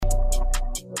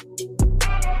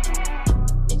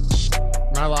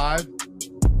I live?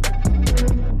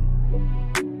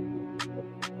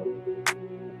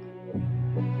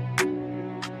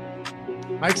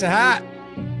 Mike's a hat.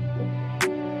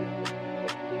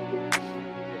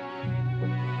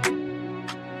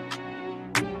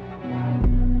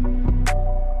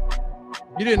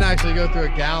 You didn't actually go through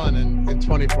a gallon in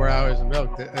 24 hours of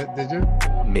milk, did you?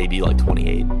 Maybe like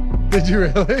 28. Did you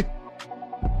really?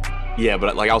 Yeah,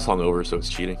 but like I was hungover, so it's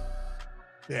cheating.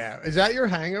 Yeah. Is that your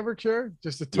hangover cure?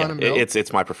 Just a ton of milk?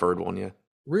 It's my preferred one, yeah.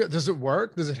 Real? Does it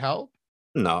work? Does it help?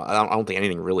 No, I don't think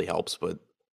anything really helps, but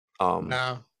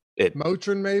No.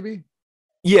 Motrin maybe?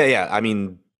 Yeah. I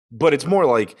mean, but it's more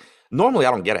like normally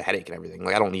I don't get a headache and everything.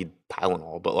 Like I don't need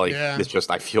Tylenol, but like it's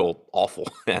just I feel awful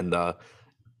and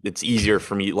it's easier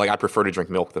for me. Like I prefer to drink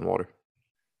milk than water.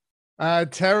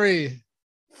 Terry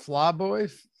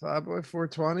Flawboy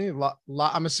 420.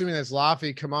 I'm assuming that's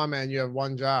Laffy. Come on, man. You have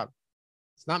one job.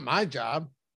 It's not my job.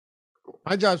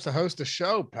 My job's to host a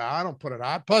show, pal. I don't put it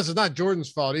on. Plus, it's not Jordan's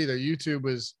fault either. YouTube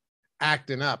was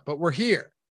acting up, but we're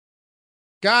here.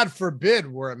 God forbid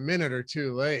we're a minute or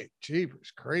two late.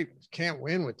 Jeepers creepers. Can't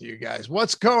win with you guys.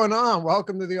 What's going on?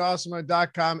 Welcome to the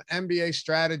Awesemo.com NBA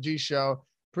Strategy Show,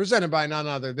 presented by none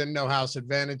other than No House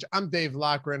Advantage. I'm Dave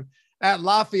Lochran at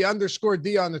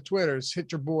Laffy_D on the Twitters.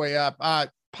 Hit your boy up.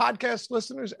 Podcast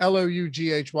listeners,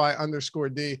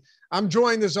 LOUGHY_D. I'm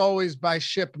joined as always by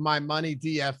Ship My Money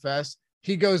DFS.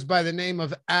 He goes by the name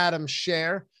of Adam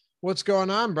Share. What's going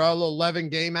on, bro? A little 11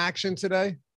 game action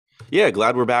today? Yeah,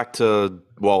 glad we're back to,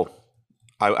 well,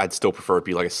 I'd still prefer it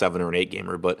be like a 7 or an 8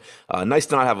 gamer, but nice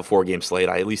to not have a 4-game slate.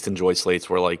 I at least enjoy slates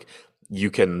where like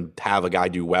you can have a guy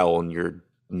do well and you're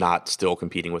not still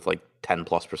competing with like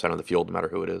 10+% of the field, no matter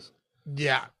who it is.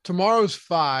 Yeah. Tomorrow's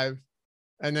 5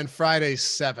 and then Friday's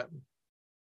 7.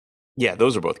 Yeah,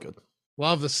 those are both good.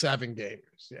 Love the 7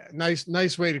 gamers. Yeah.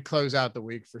 Nice way to close out the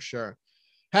week for sure.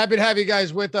 Happy to have you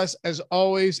guys with us as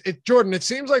always. Jordan, it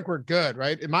seems like we're good,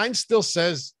 right? Mine still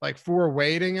says like 4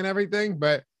 waiting and everything,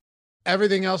 but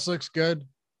everything else looks good,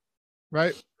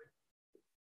 right?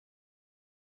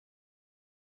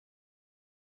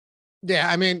 Yeah,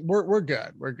 I mean, we're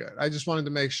good. We're good. I just wanted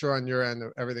to make sure on your end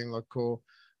that everything looked cool.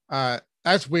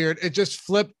 That's weird. It just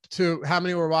flipped to how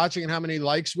many were watching and how many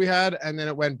likes we had, and then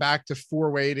it went back to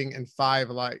 4 waiting and 5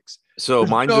 likes. So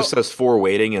mine just says 4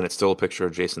 waiting, and it's still a picture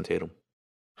of Jason Tatum.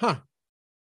 Huh.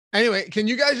 Anyway, can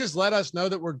you guys just let us know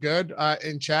that we're good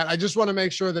in chat? I just want to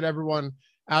make sure that everyone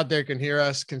out there can hear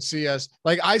us, can see us.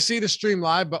 Like I see the stream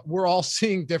live, but we're all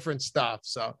seeing different stuff.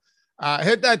 So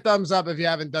hit that thumbs up if you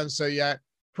haven't done so yet.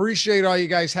 Appreciate all you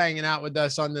guys hanging out with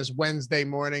us on this Wednesday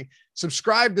morning.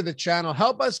 Subscribe to the channel.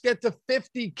 Help us get to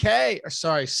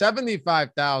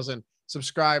 75,000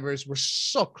 subscribers. We're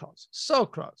so close, so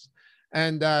close.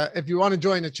 And if you want to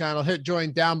join the channel, hit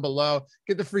join down below.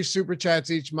 Get the free super chats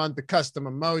each month, the custom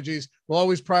emojis. We'll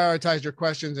always prioritize your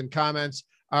questions and comments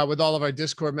with all of our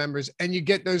Discord members. And you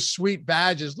get those sweet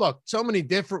badges. Look, so many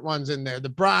different ones in there. The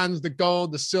bronze, the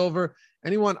gold, the silver.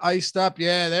 Anyone iced up?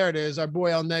 Yeah, there it is. Our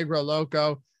boy El Negro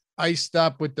Loco iced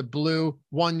up with the blue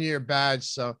 1-year badge.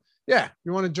 So, yeah, if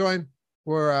you want to join,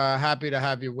 we're happy to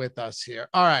have you with us here.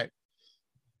 All right.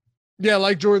 Yeah,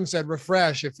 like Jordan said,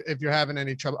 refresh if you're having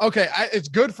any trouble. Okay, it's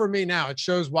good for me now. It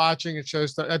shows watching. It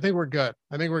shows. I think we're good.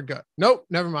 Nope,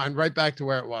 never mind. Right back to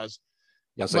where it was.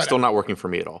 Yes, it's still not working for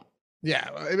me at all. Yeah,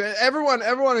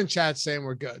 everyone in chat saying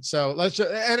we're good. So let's just,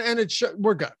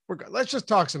 we're good. We're good. Let's just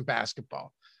talk some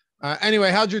basketball. Anyway,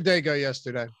 how'd your day go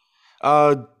yesterday?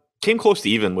 Came close to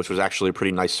even, which was actually a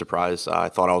pretty nice surprise. I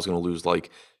thought I was going to lose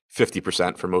like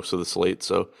 50% for most of the slate.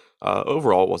 So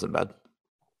overall, it wasn't bad.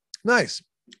 Nice.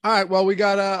 All right. Well, we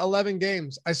got 11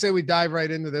 games. I say we dive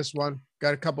right into this one.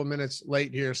 Got a couple minutes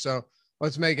late here, so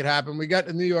let's make it happen. We got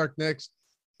the New York Knicks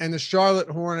and the Charlotte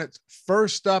Hornets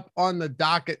first up on the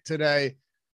docket today.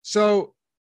 So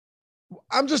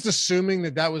I'm just assuming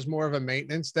that was more of a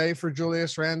maintenance day for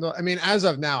Julius Randle. I mean, as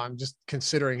of now, I'm just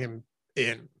considering him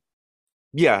in.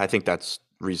 Yeah, I think that's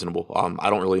reasonable. I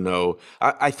don't really know.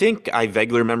 I think I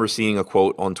vaguely remember seeing a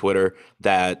quote on Twitter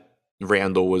that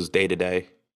Randle was day-to-day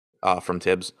from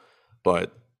Tibbs,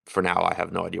 but for now, I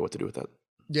have no idea what to do with that.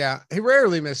 Yeah, he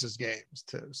rarely misses games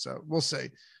too, so we'll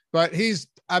see. But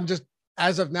I'm just,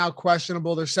 as of now,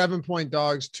 questionable. They're 7-point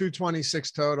dogs,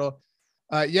 226 total.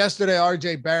 Yesterday,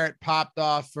 RJ Barrett popped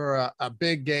off for a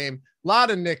big game. A lot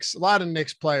of Knicks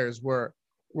players were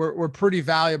pretty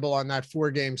valuable on that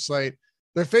 4-game slate.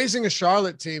 They're facing a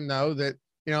Charlotte team though that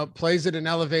plays at an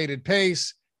elevated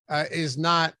pace, is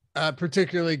not a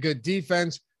particularly good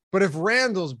defense. But if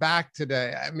Randall's back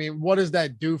today, I mean, what does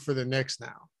that do for the Knicks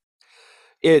now?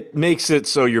 It makes it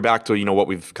so you're back to, what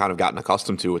we've kind of gotten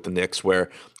accustomed to with the Knicks, where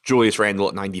Julius Randle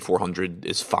at 9,400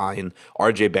 is fine.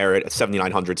 RJ Barrett at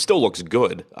 7,900 still looks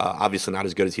good. Obviously not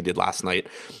as good as he did last night.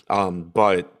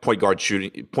 But point guard,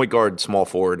 small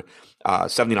forward,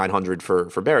 7,900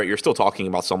 for Barrett, you're still talking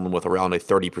about someone with around a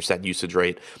 30% usage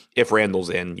rate. If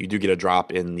Randle's in, you do get a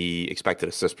drop in the expected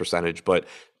assist percentage, but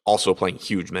also playing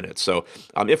huge minutes. So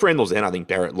if Randle's in, I think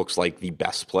Barrett looks like the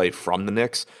best play from the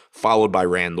Knicks, followed by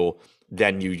Randle.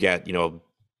 Then you get,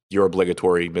 your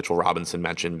obligatory Mitchell Robinson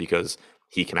mention because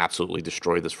he can absolutely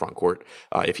destroy this front court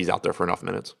if he's out there for enough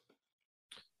minutes.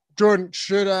 Jordan,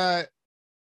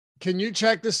 can you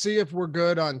check to see if we're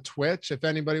good on Twitch? If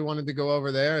anybody wanted to go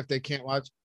over there, if they can't watch,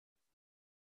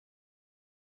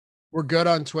 we're good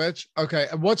on Twitch. Okay.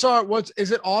 And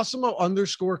is it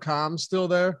Awesemo_com still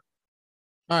there?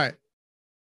 All right.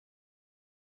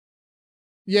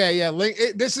 Yeah. Link.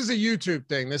 This is a YouTube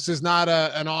thing. This is not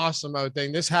an Awesemo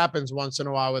thing. This happens once in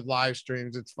a while with live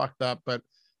streams. It's fucked up, but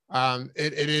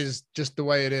it is just the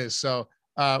way it is. So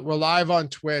we're live on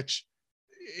Twitch.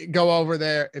 Go over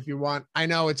there if you want. I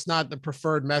know it's not the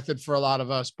preferred method for a lot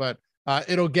of us, but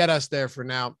it'll get us there for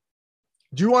now.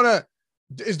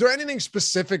 Is there anything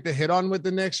specific to hit on with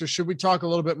the Knicks, or should we talk a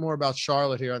little bit more about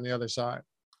Charlotte here on the other side?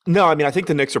 No, I mean, I think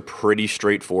the Knicks are pretty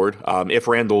straightforward. If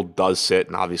Randle does sit,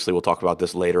 and obviously we'll talk about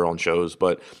this later on shows,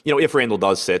 but if Randle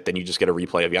does sit, then you just get a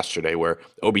replay of yesterday where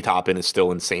Obi Toppin is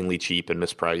still insanely cheap and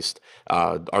mispriced.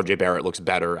 RJ Barrett looks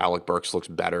better. Alec Burks looks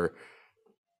better.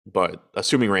 But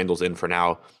assuming Randle's in for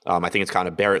now, I think it's kind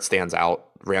of Barrett stands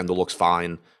out. Randle looks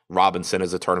fine. Robinson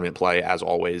is a tournament play as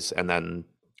always, and then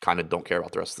kind of don't care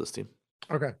about the rest of this team.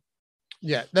 Okay.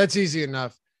 Yeah, that's easy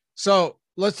enough. So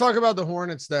let's talk about the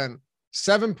Hornets then.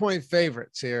 7-point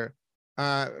favorites here.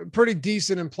 Pretty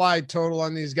decent implied total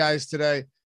on these guys today.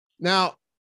 Now,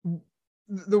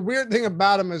 the weird thing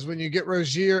about them is when you get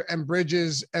Rozier and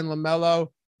Bridges and LaMelo,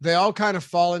 they all kind of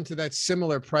fall into that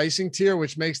similar pricing tier,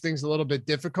 which makes things a little bit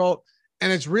difficult. And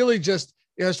it's really just,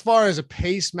 as far as a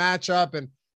pace matchup and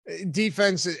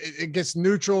defense, it gets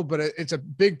neutral, but it's a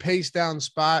big pace down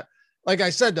spot. Like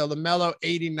I said, though, LaMelo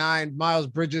 89, Miles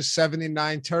Bridges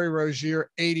 79, Terry Rozier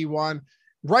 81.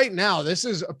 Right now, this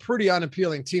is a pretty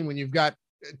unappealing team when you've got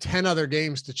 10 other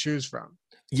games to choose from.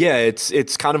 Yeah,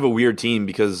 it's kind of a weird team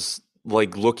because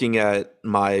like looking at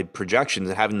my projections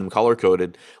and having them color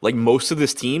coded, like most of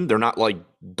this team, they're not like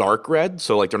dark red.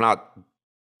 So like they're not,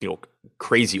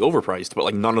 crazy overpriced, but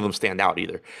like none of them stand out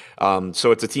either. So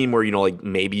it's a team where, like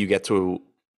maybe you get to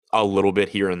a little bit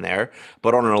here and there,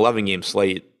 but on an 11 game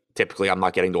slate, typically I'm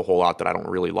not getting to a whole lot that I don't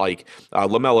really like.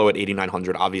 LaMelo at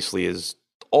 8,900 obviously is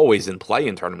always in play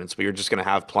in tournaments, but you're just going to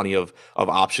have plenty of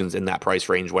options in that price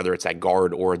range, whether it's at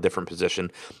guard or a different position.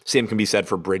 Same can be said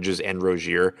for Bridges and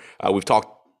Rozier. We've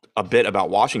talked a bit about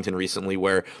Washington recently,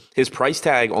 where his price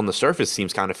tag on the surface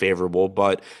seems kind of favorable,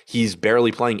 but he's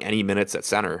barely playing any minutes at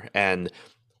center, and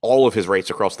all of his rates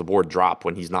across the board drop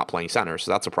when he's not playing center.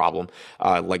 So that's a problem.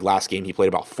 Like last game, he played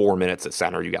about 4 minutes at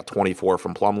center. You got 24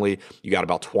 from Plumlee. You got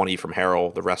about 20 from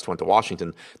Harrell. The rest went to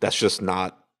Washington. That's just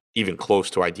not even close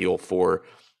to ideal for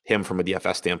him from a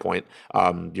DFS standpoint.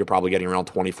 You're probably getting around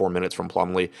 24 minutes from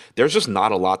Plumlee. There's just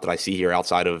not a lot that I see here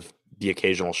outside of the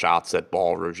occasional shots at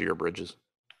Ball, Rozier, Bridges.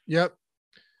 Yep.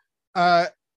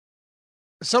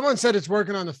 Someone said it's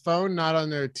working on the phone, not on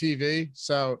their TV.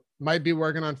 So might be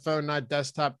working on phone, not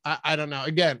desktop. I don't know.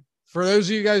 Again, for those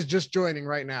of you guys just joining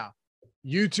right now,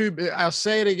 YouTube, I'll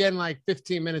say it again, like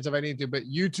 15 minutes if I need to, but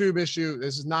YouTube issue,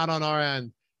 this is not on our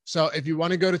end. So if you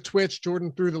want to go to Twitch,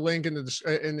 Jordan threw the link in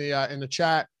the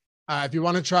chat. If you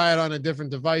want to try it on a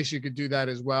different device, you could do that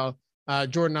as well.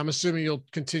 Jordan, I'm assuming you'll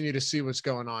continue to see what's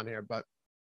going on here, but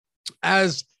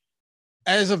as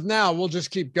of now, we'll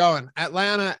just keep going.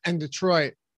 Atlanta and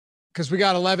Detroit, because we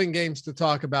got 11 games to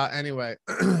talk about anyway.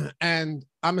 And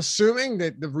I'm assuming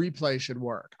that the replay should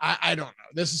work. I don't know.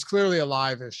 This is clearly a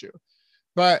live issue,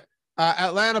 but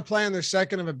Atlanta playing their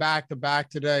second of a back-to-back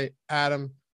today,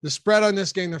 Adam. The spread on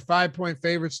this game, they're 5-point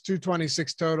favorites,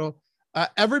 226 total.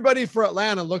 Everybody for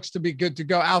Atlanta looks to be good to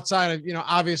go outside of,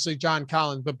 obviously John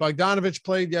Collins, but Bogdanovich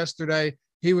played yesterday.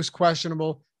 He was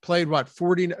questionable, played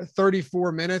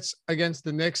 34 minutes against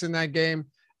the Knicks in that game.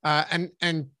 And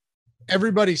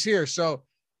everybody's here. So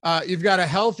you've got a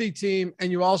healthy team,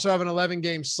 and you also have an 11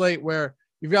 game slate where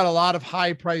you've got a lot of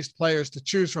high priced players to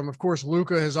choose from. Of course,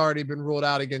 Luka has already been ruled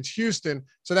out against Houston,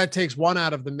 so that takes one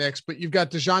out of the mix, but you've got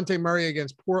DeJounte Murray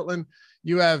against Portland.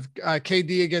 You have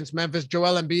KD against Memphis,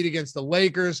 Joel Embiid against the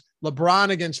Lakers, LeBron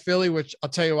against Philly, which I'll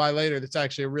tell you why later. That's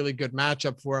actually a really good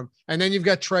matchup for him. And then you've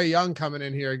got Trae Young coming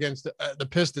in here against the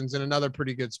Pistons in another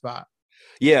pretty good spot.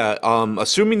 Yeah,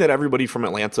 assuming that everybody from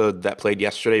Atlanta that played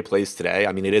yesterday plays today.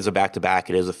 I mean, it is a back-to-back.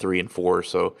 It is a 3 and 4,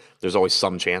 so there's always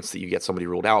some chance that you get somebody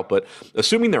ruled out. But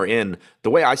assuming they're in,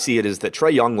 the way I see it is that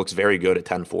Trae Young looks very good at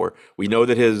 10-4. We know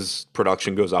that his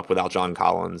production goes up without John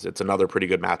Collins. It's another pretty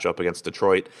good matchup against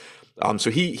Detroit.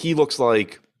 So he looks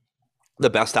like the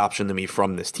best option to me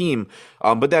from this team.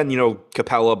 But then,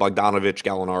 Capella, Bogdanovich,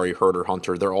 Gallinari, Herter,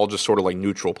 Hunter, they're all just sort of like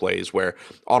neutral plays where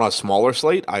on a smaller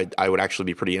slate, I would actually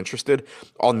be pretty interested.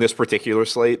 On this particular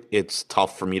slate, it's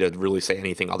tough for me to really say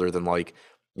anything other than like,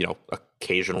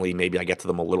 occasionally maybe I get to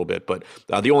them a little bit. But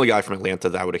the only guy from Atlanta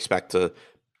that I would expect to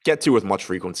get to with much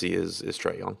frequency is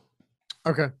Trae Young.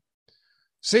 Okay.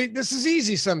 See, this is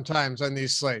easy sometimes on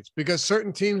these slates because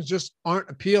certain teams just aren't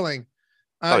appealing.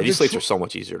 These slates are so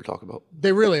much easier to talk about.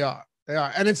 They really are. They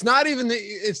are. And it's not even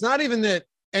that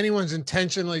anyone's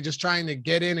intentionally just trying to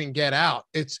get in and get out.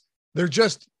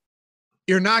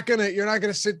 You're not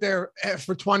gonna sit there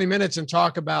for 20 minutes and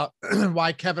talk about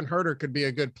why Kevin Herter could be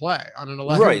a good play on an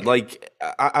 11. Right. Like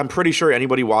I'm pretty sure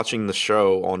anybody watching the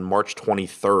show on March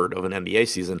 23rd of an NBA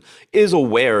season is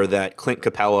aware that Clint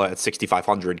Capella at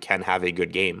 6,500 can have a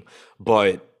good game.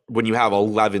 But when you have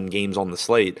 11 games on the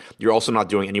slate, you're also not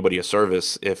doing anybody a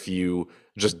service if you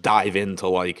just dive into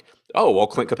like, oh, well,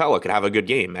 Clint Capella could have a good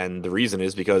game. And the reason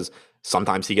is because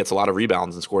sometimes he gets a lot of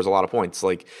rebounds and scores a lot of points.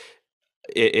 Like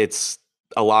it's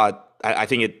a lot. I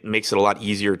think it makes it a lot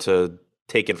easier to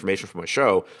take information from a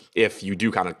show if you do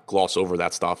kind of gloss over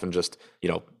that stuff and just,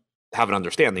 have an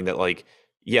understanding that like,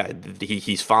 yeah,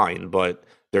 he's fine, but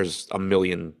there's a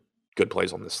million good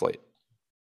plays on this slate.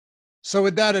 So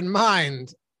with that in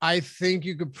mind, I think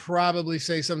you could probably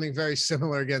say something very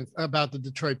similar again about the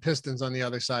Detroit Pistons on the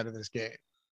other side of this game.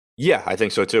 Yeah, I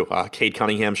think so too. Cade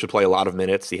Cunningham should play a lot of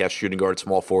minutes. He has shooting guard,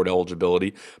 small forward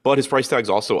eligibility, but his price tag's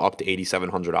also up to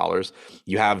 $8,700.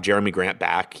 You have Jeremy Grant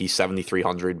back. He's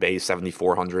 $7,300, Bay's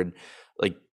 $7,400.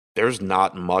 Like, there's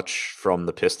not much from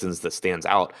the Pistons that stands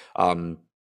out. Not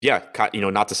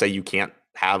to say you can't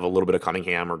have a little bit of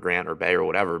Cunningham or Grant or Bay or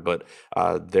whatever, but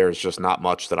there's just not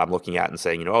much that I'm looking at and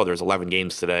saying, there's 11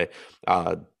 games today.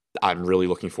 I'm really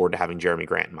looking forward to having Jeremy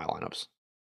Grant in my lineups.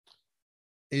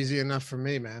 Easy enough for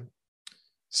me, man.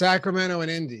 Sacramento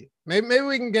and Indy. Maybe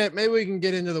we can get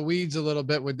into the weeds a little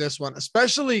bit with this one,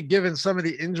 especially given some of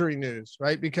the injury news,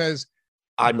 right? Because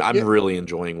I'm really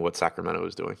enjoying what Sacramento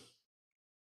is doing.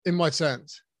 In what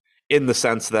sense? In the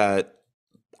sense that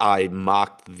I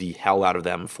mocked the hell out of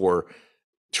them for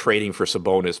trading for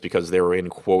Sabonis because they were in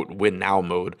quote win now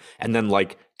mode, and then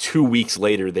like 2 weeks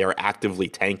later they are actively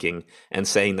tanking and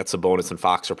saying that Sabonis and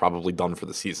Fox are probably done for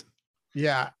the season.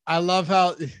 Yeah, I love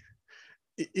how,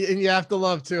 and you have to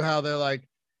love too how they're like,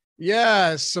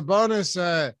 yeah,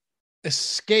 Sabonis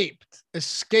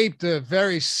escaped a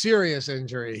very serious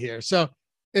injury here. So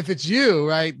if it's you,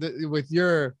 right, with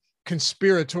your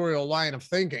conspiratorial line of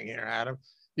thinking here, Adam,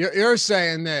 you're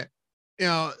saying that,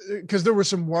 because there were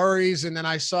some worries, and then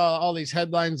I saw all these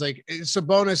headlines like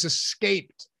Sabonis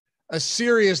escaped a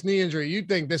serious knee injury. You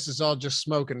think this is all just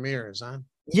smoke and mirrors, huh?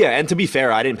 Yeah, and to be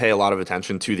fair, I didn't pay a lot of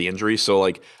attention to the injury, so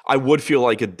like I would feel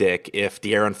like a dick if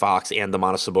De'Aaron Fox and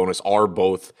Domantas Sabonis are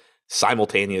both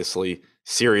simultaneously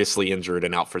seriously injured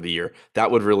and out for the year. That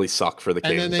would really suck for the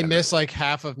Kings. And then they miss like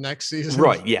half of next season.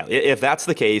 Right, yeah. If that's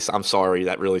the case, I'm sorry.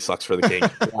 That really sucks for the Kings.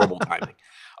 Horrible timing.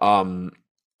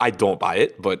 I don't buy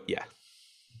it, but yeah.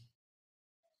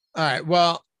 All right,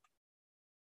 well,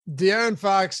 De'Aaron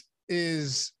Fox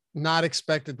is not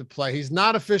expected to play. He's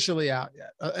not officially out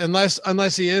yet,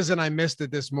 unless he is, and I missed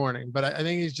it this morning. But I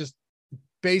think he's just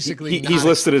basically he's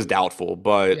listed as doubtful.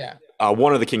 But yeah.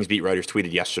 One of the Kings beat writers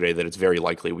tweeted yesterday that it's very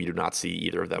likely we do not see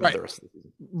either of them the rest of the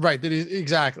season. Right.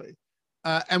 Exactly.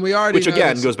 And we already, which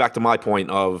again goes back to my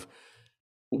point of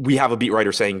we have a beat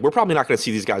writer saying we're probably not going to see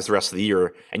these guys the rest of the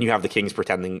year, and you have the Kings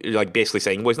pretending, like basically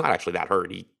saying, well, he's not actually that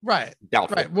hurt. Right.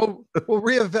 Doubtful. Right. We'll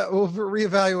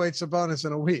reevaluate Sabonis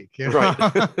in a week. Right.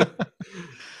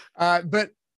 But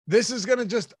this is going to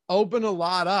just open a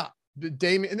lot up.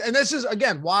 Damian, and this is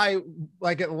again why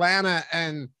like Atlanta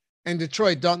and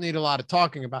Detroit don't need a lot of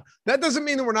talking about. That doesn't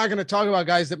mean that we're not going to talk about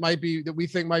guys that we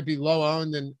think might be low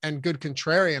owned and good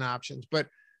contrarian options, but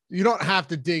you don't have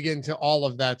to dig into all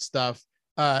of that stuff.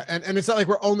 And it's not like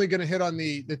we're only going to hit on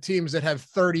the teams that have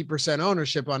 30%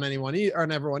 ownership on anyone or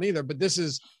on everyone either. But this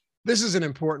is an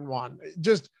important one.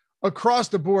 Just across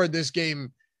the board, this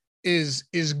game is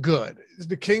good.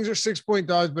 The Kings are 6-point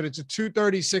dogs, but it's a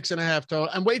 236.5 total.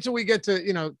 And wait till we get to,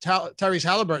 Tyrese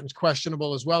Halliburton's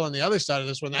questionable as well on the other side of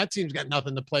this one. That team's got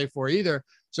nothing to play for either.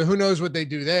 So who knows what they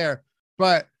do there.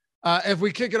 But if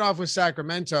we kick it off with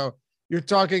Sacramento, You're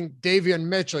talking Davion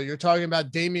Mitchell. You're talking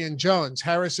about Damian Jones,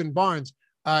 Harrison Barnes,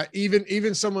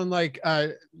 even someone like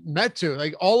Metu.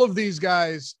 Like all of these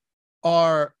guys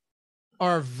are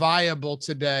viable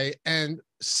today, and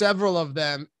several of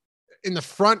them in the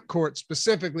front court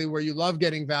specifically, where you love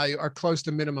getting value, are close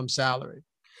to minimum salary.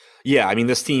 Yeah, I mean,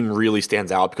 this team really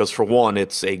stands out because, for one,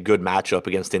 it's a good matchup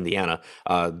against Indiana,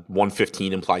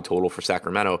 115 implied total for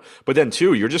Sacramento. But then,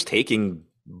 two, you're just taking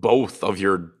both of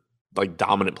your like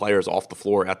dominant players off the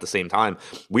floor at the same time.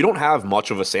 We don't have much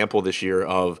of a sample this year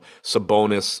of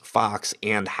Sabonis, Fox,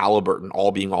 and Halliburton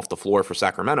all being off the floor for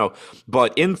Sacramento.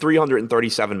 But in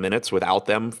 337 minutes without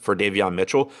them for Davion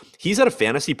Mitchell, he's at a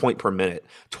fantasy point per minute,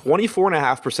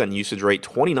 24.5% usage rate,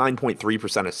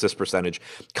 29.3% assist percentage.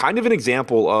 Kind of an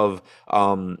example of,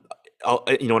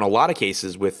 in a lot of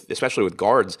cases especially with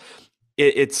guards,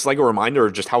 it's like a reminder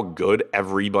of just how good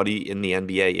everybody in the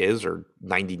NBA is, or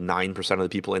 99% of the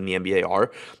people in the NBA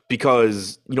are,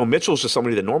 because, Mitchell's just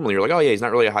somebody that normally you're like, oh yeah, he's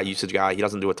not really a high usage guy. He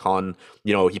doesn't do a ton,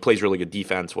 he plays really good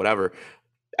defense, whatever.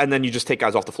 And then you just take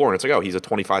guys off the floor and it's like, oh, he's a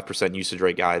 25% usage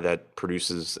rate guy that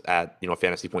produces at,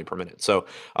 fantasy point per minute. So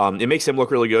it makes him look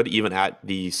really good, even at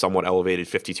the somewhat elevated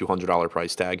 $5,200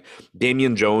 price tag.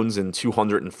 Damian Jones in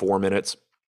 204 minutes,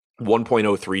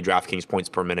 1.03 DraftKings points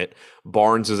per minute.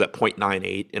 Barnes is at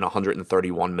 0.98 in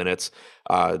 131 minutes.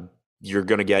 You're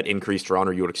going to get increased run,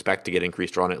 or you would expect to get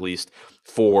increased run at least,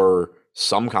 for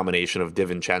some combination of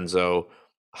DiVincenzo,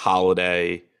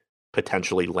 Holiday,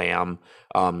 potentially Lamb.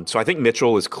 So I think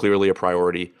Mitchell is clearly a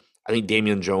priority. I think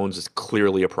Damian Jones is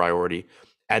clearly a priority.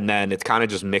 And then it's kind of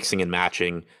just mixing and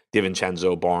matching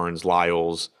DiVincenzo, Barnes,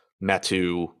 Lyles,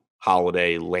 Metu,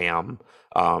 Holiday, Lamb,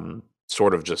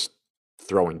 sort of just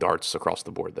throwing darts across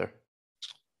the board there.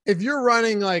 If you're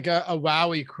running like a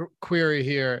Wowie query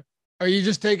here, are you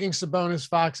just taking Sabonis,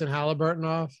 Fox, and Halliburton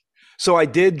off? So I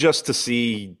did, just to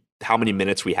see how many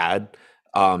minutes we had.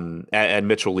 And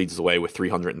Mitchell leads the way with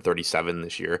 337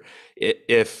 this year.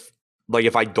 If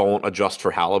I don't adjust for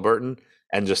Halliburton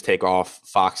and just take off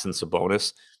Fox and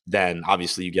Sabonis, then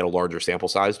obviously you get a larger sample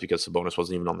size because Sabonis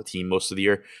wasn't even on the team most of the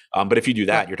year. But if you do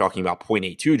that, you're talking about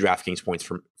 0.82 DraftKings points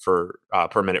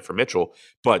per minute for Mitchell.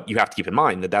 But you have to keep in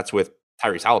mind that that's with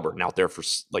Tyrese Halliburton out there for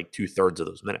like 2/3 of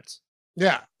those minutes.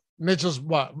 Yeah. Mitchell's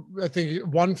I think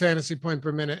 1 fantasy point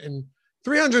per minute in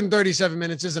 337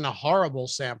 minutes isn't a horrible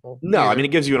sample. No, either. I mean,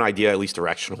 it gives you an idea, at least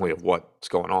directionally, of what's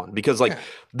going on. Because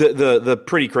the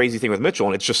pretty crazy thing with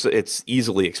Mitchell, and it's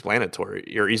easily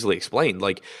explanatory or easily explained.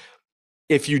 Like,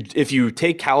 if you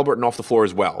take Halliburton off the floor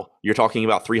as well, you're talking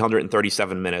about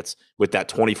 337 minutes with that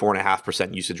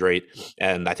 24.5% usage rate,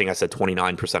 and I think I said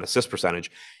 29% assist percentage.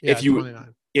 Yeah,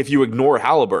 if you ignore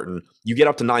Halliburton, you get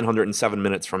up to 907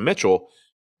 minutes from Mitchell.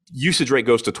 Usage rate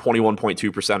goes to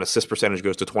 21.2%, assist percentage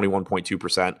goes to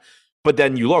 21.2%. But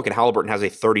then you look, and Halliburton has a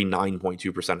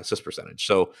 39.2% assist percentage.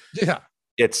 So yeah,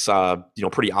 it's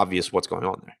pretty obvious what's going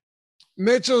on there.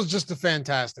 Mitchell's just a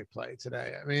fantastic play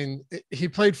today. I mean, he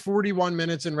played 41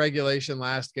 minutes in regulation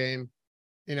last game.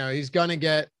 He's going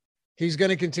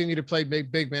to continue to play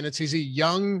big minutes. He's a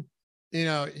young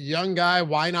guy.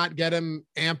 Why not get him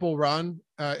ample run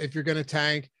if you're going to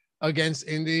tank against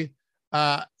Indy?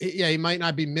 He might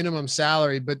not be minimum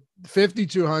salary, but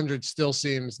 5,200 still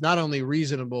seems not only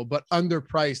reasonable, but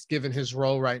underpriced given his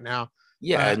role right now.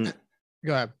 Yeah. And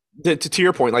go ahead. To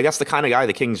your point, like, that's the kind of guy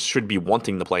the Kings should be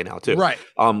wanting to play now too. Right.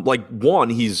 One,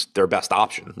 he's their best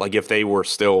option. Like, if they were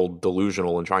still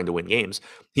delusional and trying to win games,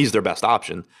 he's their best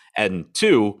option. And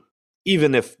two,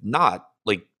 even if not,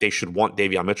 like, they should want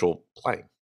Davion Mitchell playing.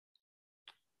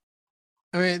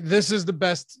 I mean, this is the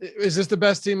best. Is this the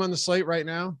best team on the slate right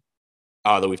now?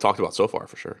 That we've talked about so far,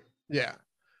 for sure. Yeah.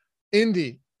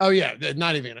 Indy. Oh yeah.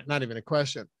 Not even a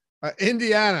question.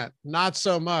 Indiana, not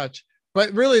so much.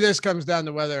 But really, this comes down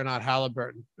to whether or not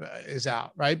Halliburton is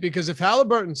out, right? Because if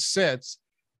Halliburton sits,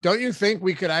 don't you think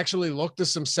we could actually look to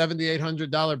some $7,800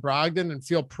 Brogdon and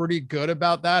feel pretty good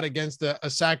about that against a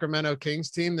Sacramento Kings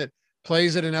team that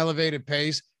plays at an elevated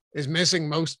pace, is missing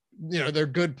most, their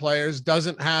good players,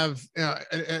 doesn't have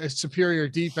a superior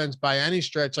defense by any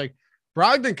stretch? Like,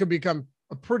 Brogdon could become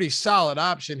a pretty solid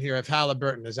option here if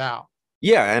Halliburton is out.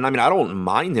 Yeah, and I mean, I don't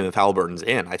mind him if Halliburton's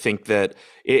in. I think that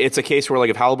it's a case where, like,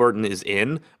 if Halliburton is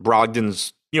in,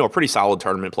 Brogdon's, a pretty solid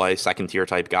tournament play, second tier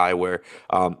type guy where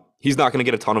he's not going to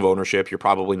get a ton of ownership. You're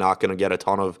probably not going to get a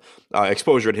ton of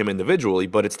exposure to him individually,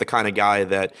 but it's the kind of guy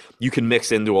that you can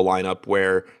mix into a lineup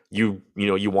where you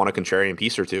want a contrarian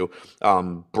piece or two.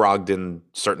 Brogdon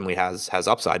certainly has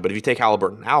upside, but if you take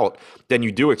Halliburton out, then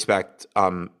you do expect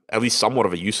at least somewhat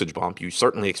of a usage bump. You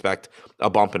certainly expect a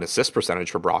bump in assist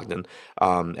percentage for Brogdon,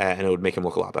 and it would make him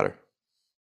look a lot better.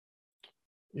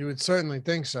 You would certainly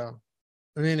think so.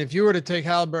 I mean, if you were to take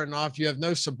Halliburton off, you have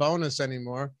no Sabonis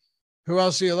anymore. Who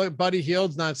else do you look? Buddy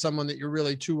Hield's not someone that you're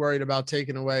really too worried about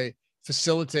taking away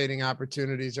facilitating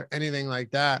opportunities or anything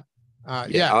like that.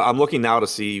 Yeah, I'm looking now to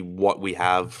see what we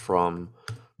have from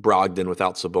Brogdon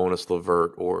without Sabonis,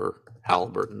 LeVert, or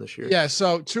Halliburton this year. Yeah,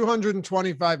 so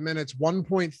 225 minutes,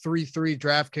 1.33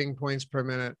 DraftKings points per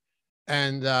minute,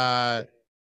 and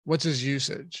what's his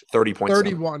usage? 30.7.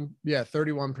 31. Yeah,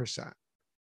 31%.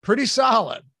 Pretty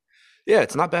solid. Yeah,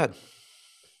 it's not bad.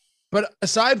 But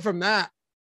aside from that,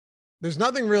 there's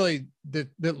nothing really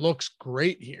that looks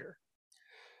great here.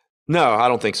 No, I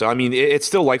don't think so. I mean, it's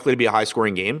still likely to be a high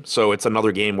scoring game. So it's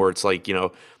another game where it's like,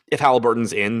 if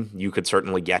Halliburton's in, you could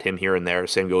certainly get him here and there.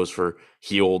 Same goes for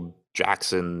Hield,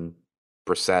 Jackson,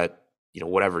 Brissett,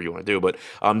 whatever you want to do. But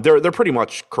they're pretty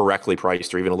much correctly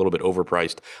priced or even a little bit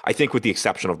overpriced. I think with the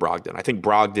exception of Brogdon. I think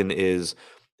Brogdon is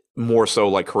more so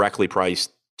like correctly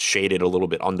priced, shaded a little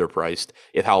bit underpriced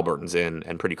if Halliburton's in,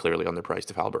 and pretty clearly underpriced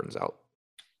if Halliburton's out.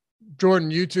 Jordan,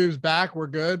 YouTube's back. We're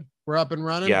good. We're up and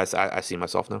running. Yes, I see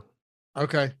myself now.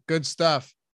 Okay, good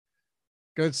stuff.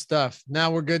 Good stuff.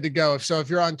 Now we're good to go. So if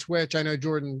you're on Twitch, I know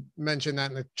Jordan mentioned that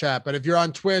in the chat, but if you're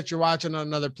on Twitch, you're watching on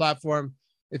another platform,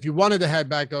 if you wanted to head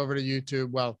back over to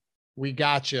YouTube, well, we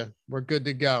got you. We're good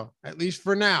to go, at least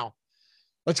for now.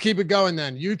 Let's keep it going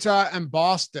then. Utah and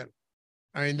Boston.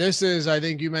 I mean, this is, I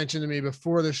think you mentioned to me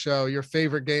before the show, your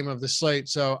favorite game of the slate.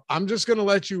 So I'm just going to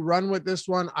let you run with this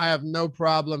one. I have no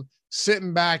problem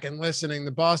sitting back and listening.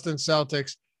 The Boston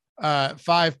Celtics,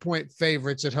 5-point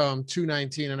favorites at home,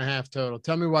 219.5 total.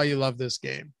 Tell me why you love this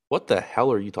game. What the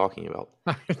hell are you talking about?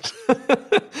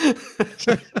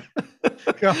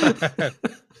 Go ahead.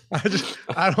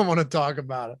 I don't want to talk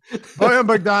about it. Bojan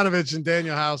Bogdanovic and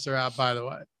Daniel House are out, by the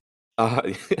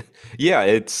way. Yeah,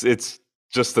 it's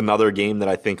just another game that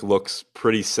I think looks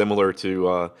pretty similar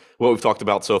to what we've talked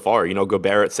about so far.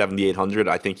 Gobert at 7,800,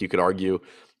 I think you could argue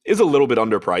is a little bit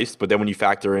underpriced, but then when you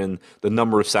factor in the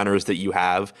number of centers that you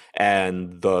have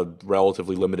and the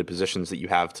relatively limited positions that you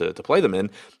have to play them in,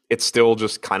 it's still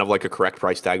just kind of like a correct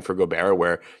price tag for Gobert,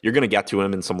 where you're going to get to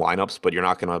him in some lineups, but you're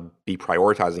not going to be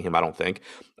prioritizing him, I don't think.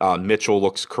 Mitchell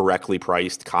looks correctly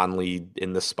priced. Conley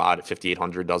in this spot at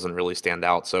 5,800 doesn't really stand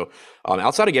out. So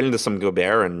outside of getting to some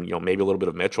Gobert and maybe a little bit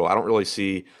of Mitchell, I don't really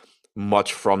see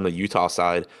much from the Utah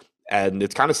side. And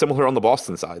it's kind of similar on the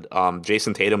Boston side.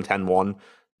 Jason Tatum, 10-1.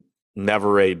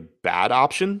 Never a bad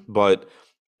option, but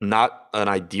not an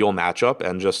ideal matchup,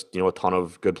 and just a ton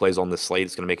of good plays on this slate.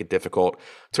 It's going to make it difficult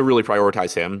to really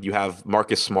prioritize him. You have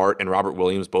Marcus Smart and Robert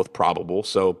Williams both probable,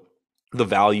 so the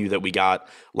value that we got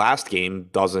last game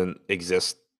doesn't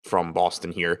exist from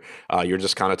Boston here. You're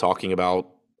just kind of talking about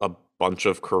a bunch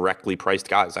of correctly priced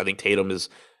guys. I think Tatum is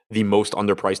the most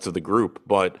underpriced of the group,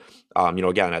 but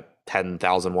again, at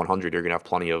 10,100, you're going to have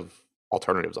plenty of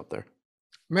alternatives up there.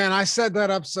 Man, I set that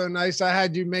up so nice. I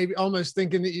had you maybe almost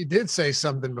thinking that you did say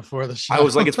something before the show. I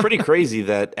was like, it's pretty crazy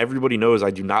that everybody knows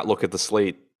I do not look at the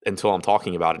slate until I'm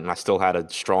talking about it, and I still had a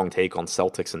strong take on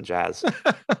Celtics and Jazz.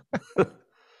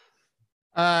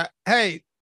 Hey,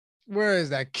 where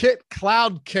is that? Kit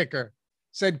Cloud Kicker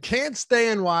said, can't stay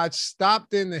and watch,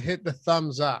 stopped in to hit the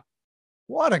thumbs up.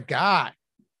 What a guy.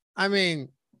 I mean,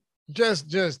 just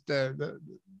the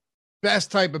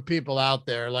best type of people out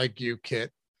there like you,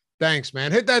 Kit. Thanks,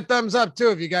 man. Hit that thumbs up,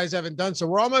 too, if you guys haven't done so.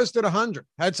 We're almost at 100.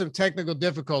 Had some technical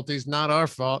difficulties, not our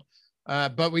fault.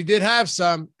 But we did have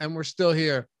some, and we're still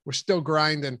here. We're still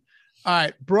grinding. All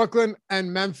right, Brooklyn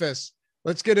and Memphis.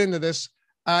 Let's get into this.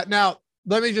 Now,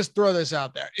 let me just throw this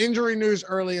out there. Injury news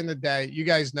early in the day. You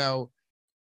guys know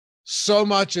so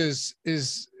much is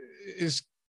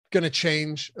going to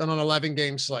change on an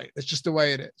 11-game slate. It's just the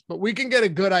way it is. But we can get a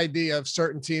good idea of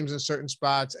certain teams in certain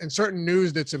spots and certain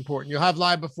news that's important. You'll have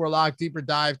Live Before Lock, Deeper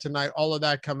Dive tonight, all of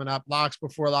that coming up. Locks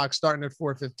Before Lock starting at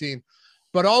 4:15.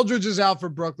 But Aldridge is out for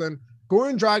Brooklyn.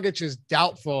 Goran Dragic is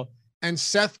doubtful, and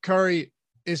Seth Curry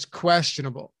is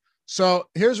questionable. So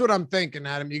here's what I'm thinking,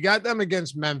 Adam. You got them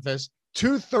against Memphis,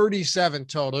 237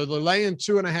 total. They're laying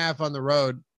 2.5 on the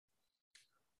road.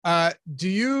 Do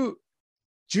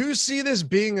you see this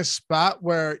being a spot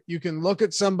where you can look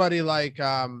at somebody like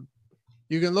someone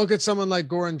like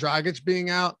Goran Dragic being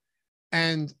out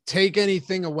and take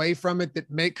anything away from it that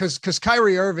because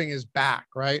Kyrie Irving is back,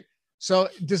 right? So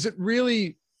does it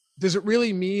really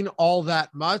mean all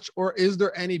that much, or is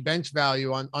there any bench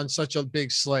value on such a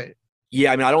big slate?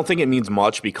 Yeah, I mean, I don't think it means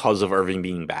much because of Irving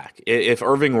being back. If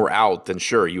Irving were out, then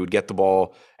sure, you would get the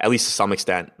ball, at least to some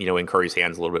extent, in Curry's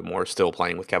hands a little bit more, still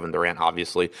playing with Kevin Durant,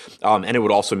 obviously. And it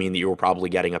would also mean that you were probably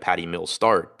getting a Patty Mills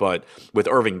start. But with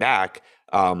Irving back,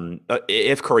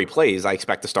 If Curry plays, I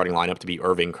expect the starting lineup to be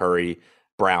Irving, Curry,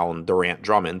 Brown, Durant,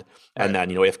 Drummond. And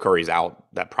then, if Curry's out,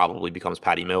 that probably becomes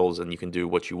Patty Mills, and you can do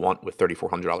what you want with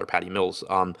 $3,400 Patty Mills.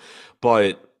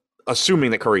 But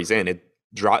assuming that Curry's in,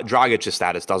 Dragic's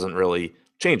status doesn't really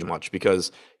change much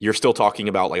because you're still talking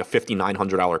about like a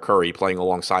 $5,900 Curry playing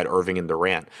alongside Irving and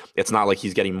Durant. It's not like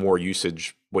he's getting more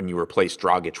usage when you replace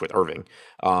Dragic with Irving.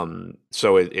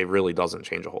 So it really doesn't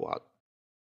change a whole lot.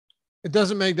 It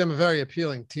doesn't make them a very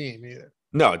appealing team either.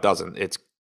 No, it doesn't. It's,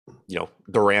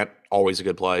 Durant, always a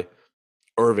good play.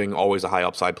 Irving, always a high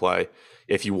upside play.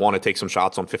 If you want to take some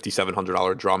shots on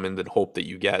 $5,700 Drummond and hope that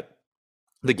you get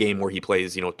the game where he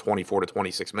plays, 24 to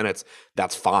 26 minutes,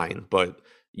 that's fine. But,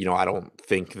 I don't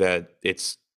think that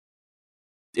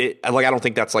I don't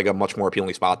think that's like a much more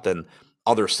appealing spot than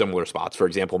other similar spots. For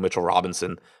example, Mitchell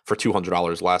Robinson for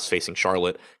 $200 less facing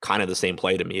Charlotte, kind of the same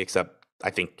play to me, except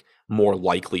I think more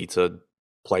likely to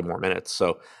play more minutes.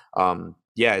 So,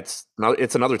 it's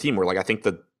another team where I think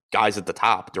the guys at the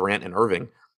top, Durant and Irving,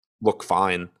 look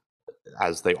fine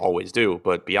as they always do.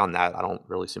 But beyond that, I don't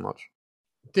really see much.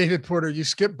 David Porter, you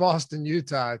skipped Boston,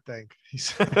 Utah, I think.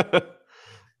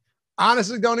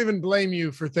 Honestly, don't even blame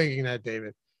you for thinking that,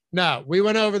 David. No, we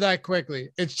went over that quickly.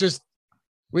 It's just,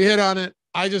 we hit on it.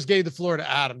 I just gave the floor to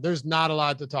Adam. There's not a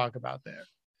lot to talk about there.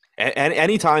 And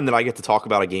any time that I get to talk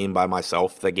about a game by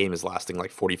myself, that game is lasting like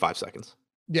 45 seconds.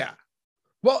 Yeah.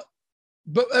 Well,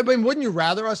 but I mean, wouldn't you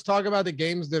rather us talk about the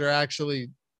games that are actually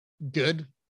good?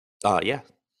 Yeah.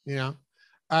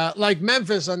 Like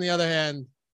Memphis, on the other hand,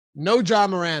 no Ja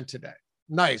Morant today.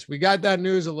 Nice. We got that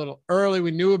news a little early.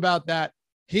 We knew about that.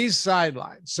 He's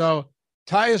sidelined. So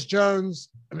Tyus Jones,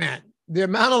 man, the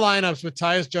amount of lineups with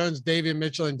Tyus Jones, Davion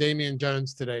Mitchell, and Damian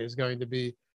Jones today is going to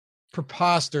be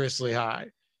preposterously high.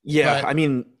 Yeah, I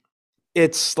mean,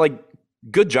 it's like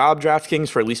good job DraftKings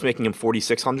for at least making him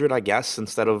 4,600, I guess,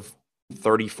 instead of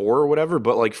 34 or whatever.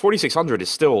 But like 4,600 is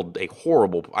still a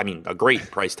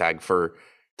great price tag for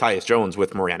Tyus Jones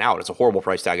with Morant out. It's a horrible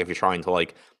price tag if you're trying to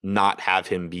not have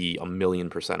him be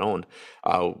 1,000,000% owned.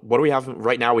 What do we have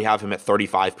right now? We have him at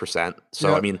 35%. So,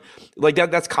 yep. I mean,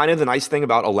 that's kind of the nice thing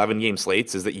about 11 game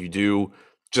slates is that you do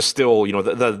just still,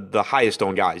 the highest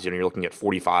owned guys, you're looking at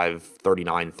 45,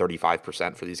 39,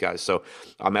 35% for these guys. So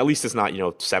at least it's not,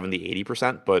 70,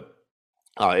 80%, but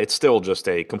it's still just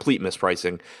a complete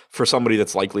mispricing for somebody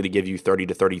that's likely to give you 30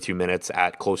 to 32 minutes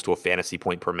at close to a fantasy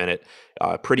point per minute.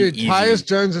 Pretty easy. Tyus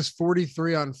Jones is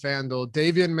 43 on FanDuel.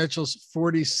 Davion Mitchell's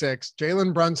 46.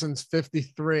 Jalen Brunson's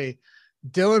 53.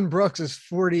 Dylan Brooks is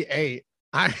 48.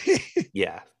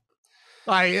 Yeah.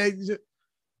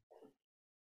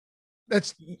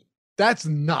 That's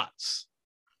nuts.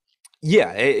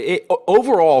 Yeah.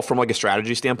 Overall, from a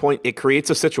strategy standpoint, it creates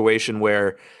a situation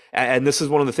where, and this is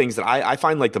one of the things that I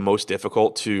find the most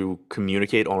difficult to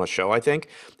communicate on a show, I think.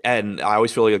 And I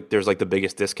always feel like there's the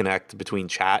biggest disconnect between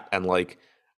chat and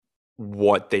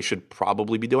what they should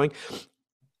probably be doing.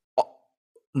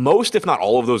 Most, if not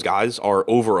all of those guys are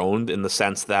over-owned in the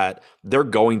sense that they're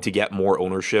going to get more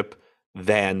ownership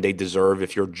than they deserve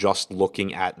if you're just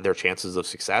looking at their chances of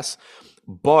success.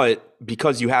 But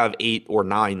because you have 8 or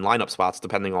 9 lineup spots,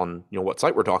 depending on what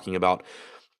site we're talking about,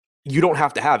 you don't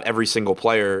have to have every single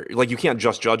player. You can't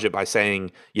just judge it by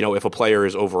saying, if a player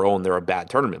is over-owned, they're a bad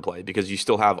tournament play, because you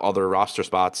still have other roster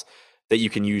spots that you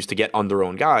can use to get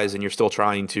under-owned guys, and you're still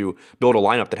trying to build a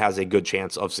lineup that has a good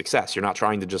chance of success. You're not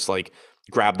trying to just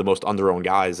grab the most under-owned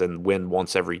guys and win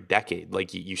once every decade.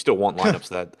 You still want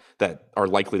lineups that are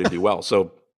likely to do well.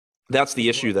 So that's the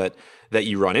issue that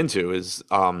you run into is,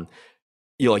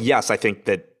 yes, I think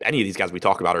that any of these guys we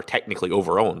talk about are technically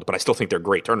over-owned, but I still think they're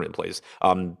great tournament plays.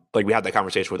 We had that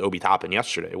conversation with Obi Toppin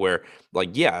yesterday where,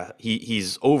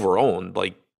 he's over-owned.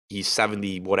 He's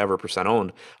 70 whatever percent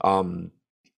owned.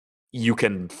 You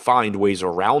can find ways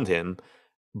around him,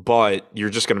 but you're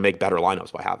just going to make better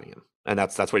lineups by having him. And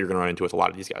that's what you're going to run into with a lot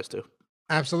of these guys too.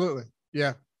 Absolutely.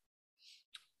 Yeah.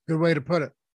 Good way to put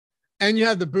it. And you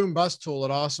have the boom bust tool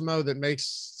at Awesemo that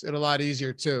makes it a lot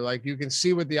easier too. You can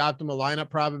see what the optimal lineup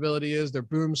probability is, their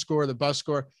boom score, the bust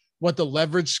score, what the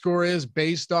leverage score is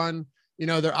based on,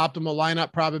 their optimal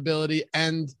lineup probability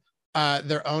and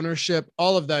their ownership,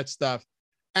 all of that stuff.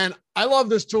 And I love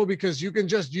this tool because you can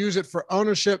just use it for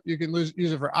ownership. You can use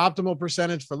it for optimal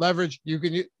percentage, for leverage.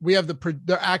 We have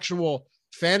the actual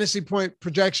fantasy point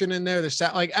projection in there,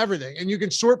 the everything. And you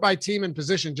can sort by team and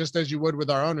position just as you would with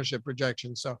our ownership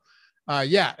projection. So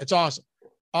it's awesome.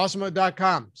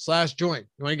 Awesemo.com/join.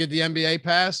 You want to get the NBA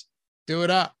pass? Do it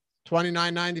up.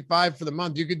 $29.95 for the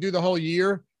month. You could do the whole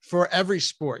year for every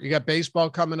sport. You got baseball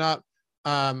coming up.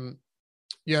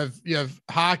 You have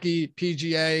hockey,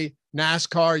 PGA,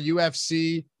 NASCAR,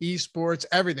 UFC, esports,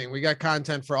 everything. We got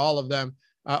content for all of them.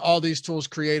 All these tools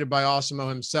created by Osimo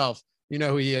himself. You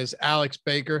know who he is, Alex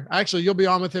Baker. Actually, you'll be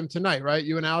on with him tonight, right?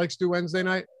 You and Alex do Wednesday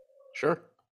night? Sure.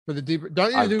 For the deeper,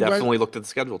 don't you I've definitely looked at the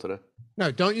schedule today.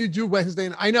 No, don't you do Wednesday?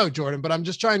 I know, Jordan, but I'm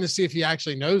just trying to see if he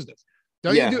actually knows this.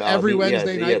 Don't you do every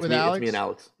Wednesday night with Alex? It's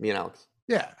me and Alex.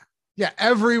 Yeah,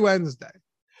 every Wednesday.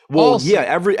 Well, also,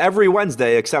 every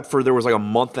Wednesday, except for there was like a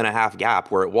month and a half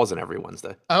gap where it wasn't every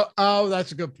Wednesday. Oh,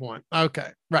 that's a good point. Okay,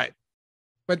 right.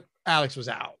 But Alex was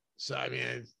out, so I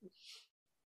mean,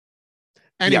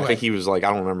 anyway. Yeah, I think he was like,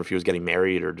 I don't remember if he was getting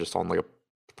married or just on like a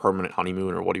permanent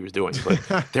honeymoon or what he was doing,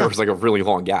 but there was like a really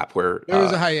long gap where there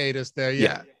was a hiatus there.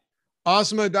 Yeah.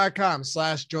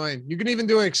 Osimo.com/join. You can even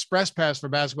do an express pass for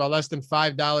basketball, less than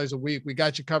 $5 a week. We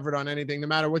got you covered on anything, no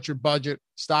matter what your budget,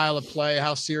 style of play,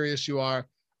 how serious you are.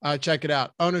 Check it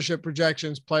out. Ownership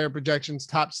projections, player projections,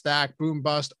 top stack, boom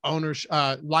bust, ownership,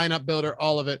 lineup builder,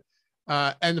 all of it.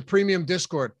 And the premium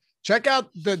Discord. Check out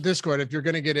the Discord if you're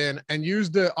going to get in, and use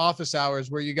the office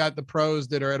hours where you got the pros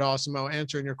that are at Osimo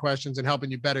answering your questions and helping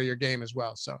you better your game as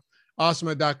well. So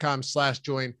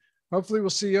Osimo.com/join. Hopefully we'll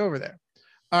see you over there.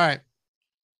 All right.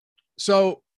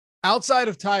 So outside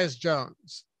of Tyus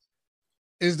Jones,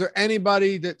 is there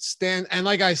anybody that and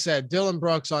like I said, Dylan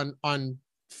Brooks on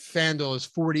FanDuel is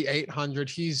 4,800.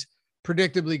 He's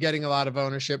predictably getting a lot of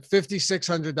ownership,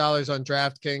 $5,600 on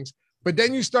DraftKings. But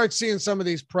then you start seeing some of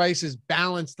these prices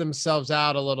balance themselves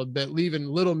out a little bit, leaving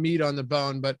little meat on the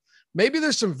bone. But maybe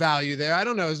there's some value there. I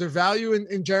don't know. Is there value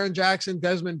in Jaren Jackson,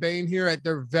 Desmond Bane here at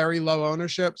their very low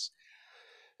ownerships?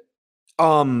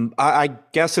 I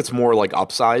guess it's more like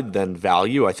upside than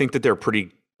value. I think that they're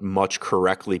pretty much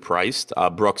correctly priced.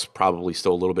 Brooks probably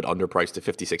still a little bit underpriced at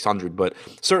 5,600, but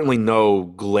certainly no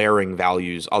glaring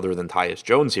values other than Tyus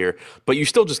Jones here. But you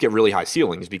still just get really high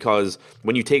ceilings because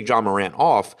when you take John Morant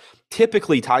off,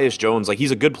 typically Tyus Jones, like, he's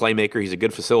a good playmaker, he's a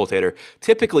good facilitator.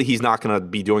 Typically, he's not going to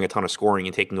be doing a ton of scoring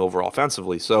and taking over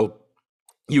offensively. So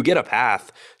you get a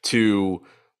path to,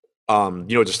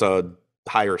 just a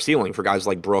higher ceiling for guys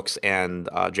like Brooks and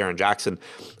Jaren Jackson.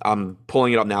 I'm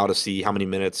pulling it up now to see how many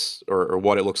minutes or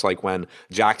what it looks like when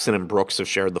Jackson and Brooks have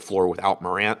shared the floor without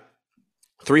Morant.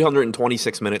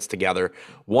 326 minutes together,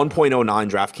 1.09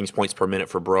 DraftKings points per minute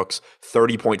for Brooks,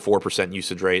 30.4%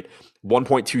 usage rate,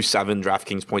 1.27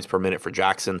 DraftKings points per minute for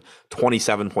Jackson,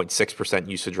 27.6%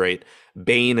 usage rate.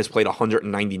 Bane has played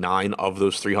 199 of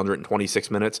those 326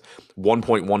 minutes,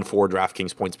 1.14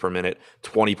 DraftKings points per minute,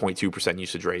 20.2%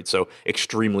 usage rate. So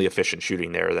extremely efficient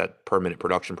shooting there. That per minute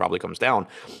production probably comes down.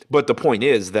 But the point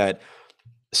is that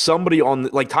somebody on,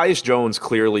 like, Tyus Jones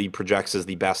clearly projects as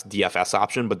the best DFS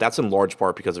option, but that's in large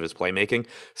part because of his playmaking.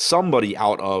 Somebody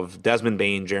out of Desmond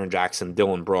Bane, Jaren Jackson,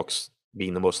 Dylan Brooks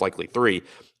being the most likely three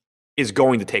is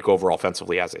going to take over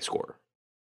offensively as a scorer.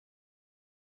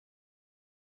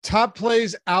 Top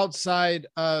plays outside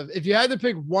of, if you had to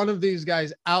pick one of these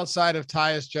guys outside of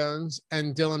Tyus Jones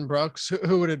and Dylan Brooks,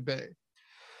 who would it be?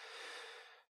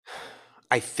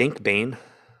 I think Bane.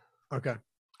 Okay.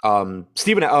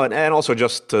 Steven, and also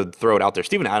just to throw it out there,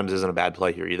 Steven Adams isn't a bad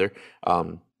play here either.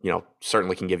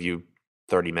 Certainly can give you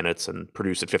 30 minutes and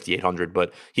produce at 5,800,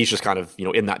 but he's just kind of,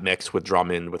 in that mix with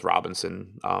Drummond, with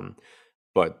Robinson,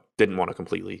 but didn't want to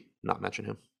completely not mention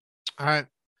him. All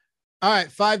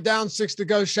right. 5 down, 6 to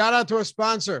go. Shout out to our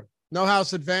sponsor, No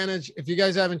House Advantage. If you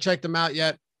guys haven't checked them out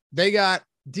yet, they got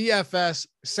DFS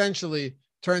essentially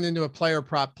turned into a player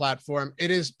prop platform.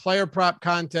 It is player prop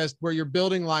contest where you're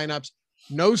building lineups.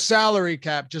 No salary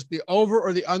cap, just the over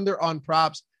or the under on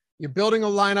props. You're building a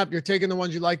lineup. You're taking the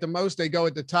ones you like the most. They go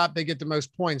at the top. They get the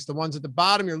most points. The ones at the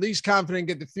bottom, you're least confident,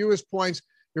 get the fewest points.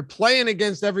 You're playing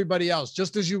against everybody else,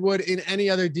 just as you would in any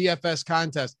other DFS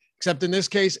contest, except in this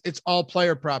case, it's all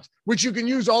player props, which you can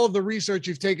use all of the research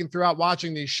you've taken throughout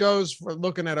watching these shows for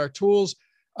looking at our tools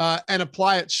and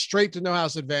apply it straight to No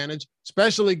House Advantage,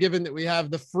 especially given that we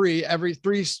have the free every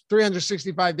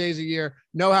 365 days a year,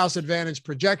 No House Advantage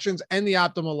projections and the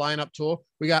optimal lineup tool.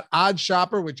 We got Odd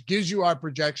Shopper, which gives you our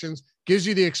projections, gives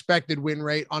you the expected win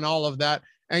rate on all of that.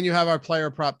 And you have our player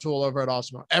prop tool over at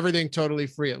Osimo. Everything totally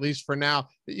free, at least for now,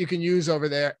 that you can use over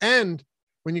there. And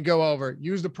when you go over,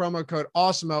 use the promo code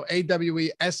Osimo,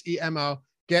 AWESEMO,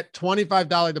 get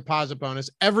 $25 deposit bonus.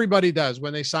 Everybody does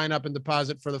when they sign up and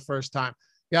deposit for the first time.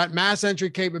 You got mass entry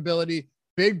capability,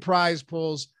 big prize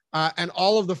pools, and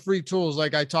all of the free tools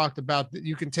like I talked about that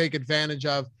you can take advantage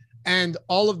of. And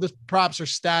all of the props are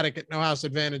static at No House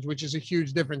Advantage, which is a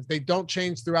huge difference. They don't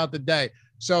change throughout the day.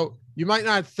 So you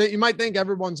might think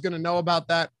everyone's going to know about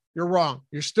that. You're wrong.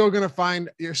 You're still going to find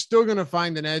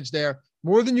an edge there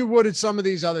more than you would at some of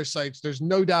these other sites. There's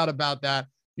no doubt about that.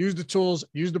 use the tools,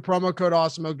 use the promo code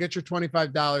Awesemo, get your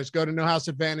 $25. Go to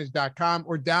nohouseadvantage.com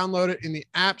or download it in the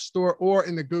App Store or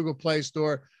in the Google Play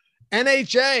Store.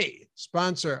 NHA,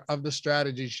 sponsor of the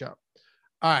Strategy Show.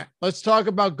 All right, let's talk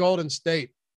about Golden State.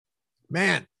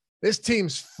 Man, this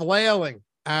team's flailing,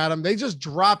 Adam. They just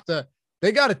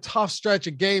they got a tough stretch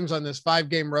of games on this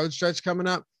 5-game road stretch coming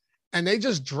up, and they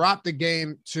just dropped the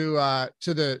game to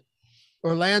the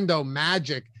Orlando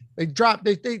Magic.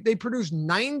 They produced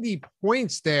 90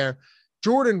 points there.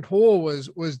 Jordan Poole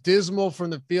was dismal from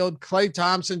the field. Klay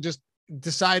Thompson just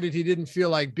decided he didn't feel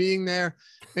like being there.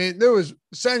 And there was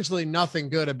essentially nothing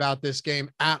good about this game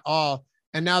at all.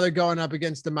 And now they're going up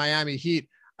against the Miami Heat.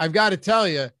 I've got to tell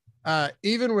you,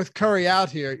 even with Curry out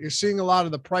here, you're seeing a lot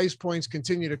of the price points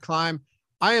continue to climb.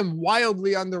 I am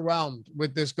wildly underwhelmed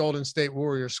with this Golden State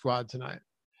Warriors squad tonight.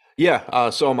 Yeah,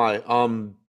 so am I.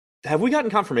 Have we gotten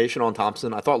confirmation on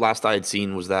Thompson? I thought last I had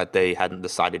seen was that they hadn't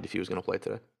decided if he was going to play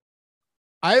today.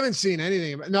 I haven't seen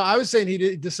anything. No, I was saying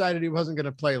he decided he wasn't going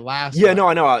to play last Yeah, night. no,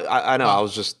 I know. I know. I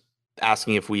was just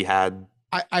asking if we had.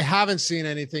 I haven't seen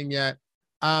anything yet.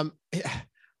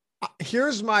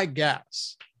 Here's my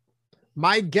guess.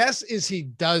 My guess is he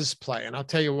does play, and I'll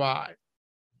tell you why.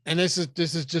 And this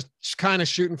is just kind of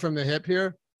shooting from the hip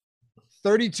here.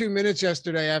 32 minutes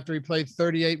yesterday after he played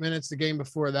 38 minutes the game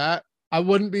before that. I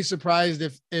wouldn't be surprised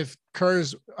if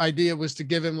Kerr's idea was to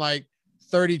give him like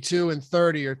 32 and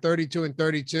 30 or 32 and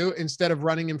 32 instead of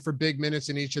running him for big minutes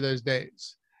in each of those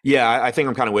days. Yeah, I think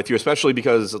I'm kind of with you, especially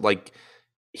because like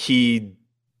he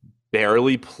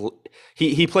barely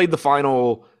he played the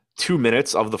final 2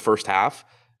 minutes of the first half,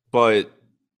 but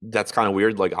that's kind of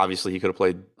weird. Like obviously he could have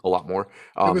played a lot more.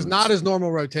 It was not his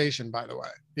normal rotation, by the way.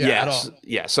 Yeah, at all.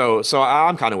 Yeah. So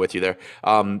I'm kind of with you there.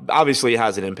 Obviously it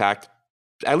has an impact,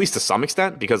 at least to some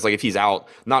extent, because like if he's out,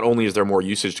 not only is there more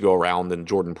usage to go around and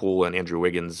Jordan Poole and Andrew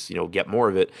Wiggins, get more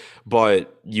of it,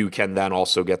 but you can then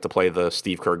also get to play the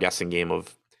Steve Kerr guessing game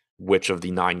of which of the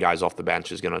 9 guys off the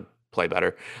bench is going to play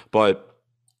better. But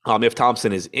if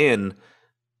Thompson is in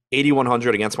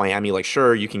 8,100 against Miami, like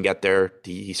sure, you can get there.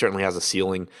 He certainly has a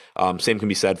ceiling. Same can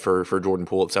be said for Jordan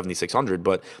Poole at 7,600,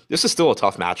 but this is still a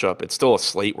tough matchup. It's still a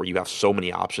slate where you have so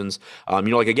many options.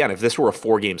 Like again, if this were a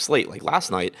 4-game slate like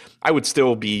last night, I would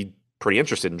still be pretty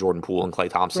interested in Jordan Poole and Klay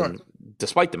Thompson,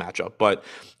 despite the matchup. But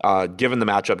given the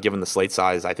matchup, given the slate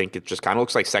size, I think it just kind of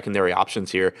looks like secondary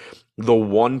options here. The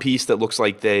one piece that looks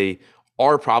like they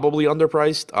are probably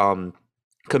underpriced,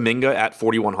 Kuminga at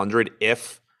 4,100,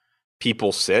 if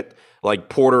people sit. Like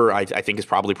Porter, I think is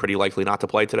probably pretty likely not to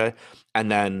play today.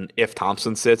 And then if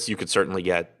Thompson sits, you could certainly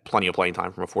get plenty of playing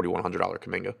time from a $4,100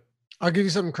 Kuminga. I'll give you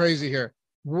something crazy here.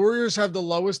 Warriors have the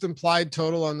lowest implied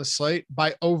total on the slate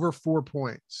by over 4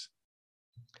 points.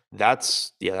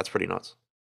 That's pretty nuts.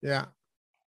 Yeah.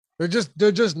 They're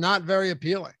just not very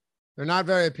appealing. They're not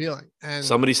very appealing. And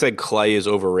somebody said Klay is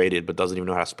overrated, but doesn't even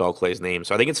know how to spell Klay's name.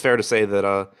 So I think it's fair to say that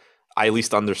I at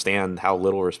least understand how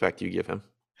little respect you give him.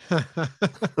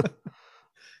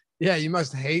 Yeah, you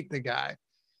must hate the guy.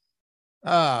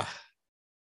 Yeah,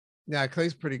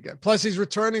 Klay's pretty good. Plus, he's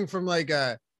returning from like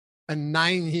a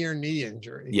 9-year knee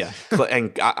injury. Yeah,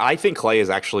 and I think Klay has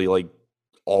actually like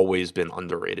always been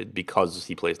underrated because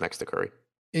he plays next to Curry.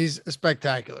 He's a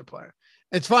spectacular player.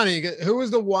 It's funny. Who was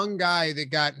the one guy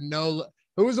that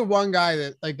who was the one guy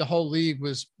that like the whole league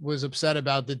was upset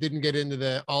about that didn't get into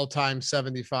the all-time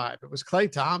 75? It was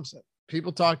Klay Thompson.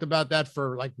 People talked about that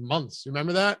for like months. You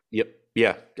remember that? Yep.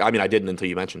 Yeah. I mean, I didn't until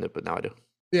you mentioned it, but now I do.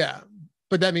 Yeah.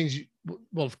 But that means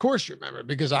well, of course you remember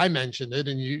because I mentioned it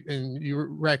and you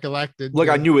recollected. Look,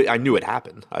 I knew it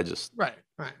happened. I just. Right.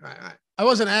 I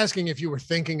wasn't asking if you were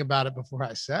thinking about it before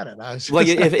I said it. I was like,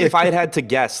 if I had to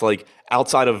guess, like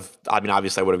outside of, I mean,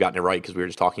 obviously I would have gotten it right because we were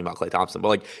just talking about Klay Thompson. But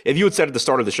like, if you had said at the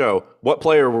start of the show, what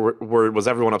player was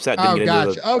everyone upset? Didn't get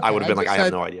into the, okay. I would have been I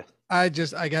have no idea. I had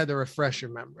to refresh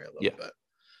your memory a little bit.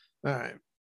 All right.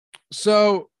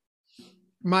 So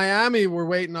Miami, we're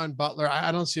waiting on Butler.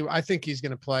 I think he's going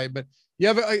to play, but you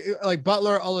have like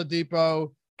Butler,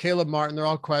 Oladipo, Caleb Martin. They're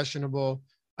all questionable.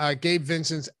 Gabe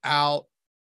Vincent's out.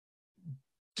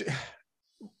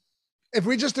 If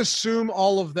we just assume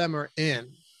all of them are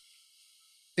in,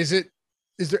 is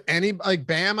there any like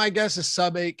Bam, I guess is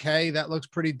sub 8K. That looks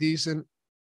pretty decent.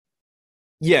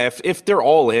 Yeah. If they're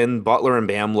all in, Butler and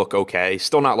Bam look okay.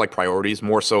 Still not like priorities,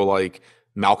 more so like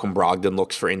Malcolm Brogdon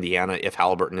looks for Indiana if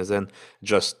Halliburton is in,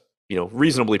 just,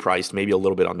 reasonably priced, maybe a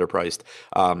little bit underpriced.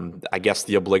 I guess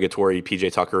the obligatory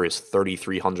PJ Tucker is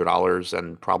 $3,300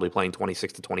 and probably playing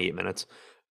 26 to 28 minutes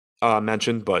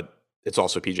mentioned, but it's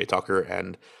also PJ Tucker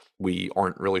and we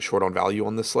aren't really short on value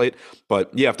on this slate.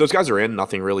 But yeah, if those guys are in,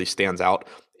 nothing really stands out.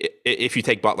 if you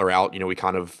take Butler out, we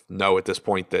kind of know at this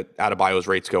point that Adebayo's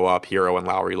rates go up. Hero and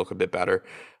Lowry look a bit better.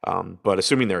 But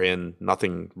assuming they're in,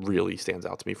 nothing really stands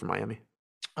out to me from Miami.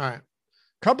 All right.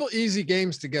 Couple easy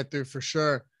games to get through for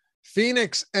sure.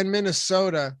 Phoenix and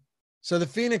Minnesota. So the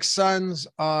Phoenix Suns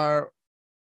are,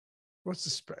 what's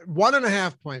the spread?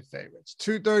 1.5 point favorites,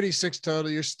 236 total.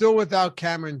 You're still without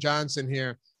Cameron Johnson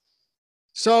here.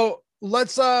 So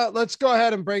let's go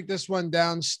ahead and break this one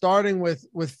down, starting with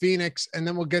Phoenix, and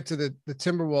then we'll get to the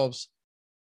Timberwolves.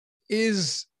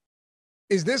 Is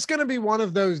this going to be one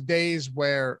of those days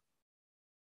where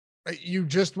you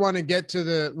just want to get to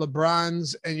the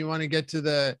LeBrons and you want to get to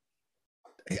the,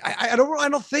 I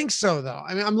don't think so though.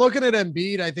 I mean, I'm looking at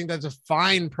Embiid. I think that's a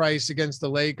fine price against the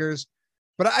Lakers,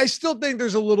 but I still think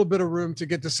there's a little bit of room to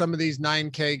get to some of these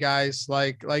 9K guys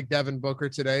like Devin Booker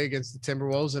today against the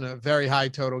Timberwolves in a very high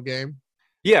total game.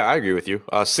 Yeah, I agree with you.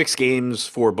 6 games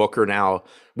for Booker now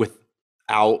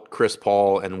without Chris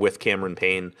Paul and with Cameron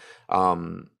Payne.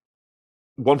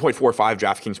 1.45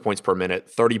 DraftKings points per minute,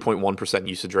 30.1%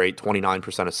 usage rate,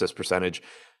 29% assist percentage.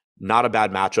 Not a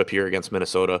bad matchup here against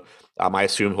Minnesota. I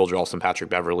assume he'll draw some Patrick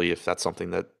Beverley if that's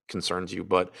something that concerns you.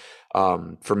 But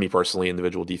for me personally,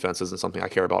 individual defense isn't something I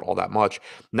care about all that much.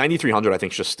 9,300, I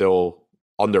think, is just still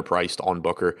underpriced on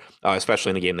Booker,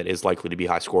 especially in a game that is likely to be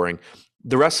high scoring.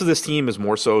 The rest of this team is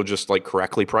more so just like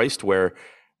correctly priced, where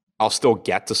I'll still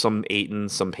get to some Ayton,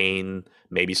 some Payne,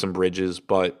 maybe some Bridges,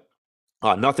 but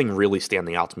nothing really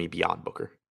standing out to me beyond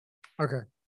Booker. Okay.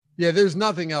 Yeah, there's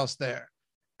nothing else there.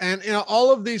 And,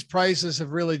 all of these prices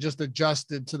have really just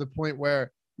adjusted to the point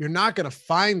where you're not going to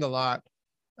find a lot.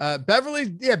 Beverley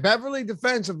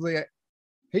defensively,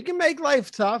 he can make life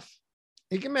tough.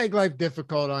 He can make life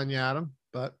difficult on you, Adam,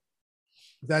 but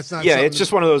that's not. Yeah, it's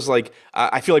just one of those, like,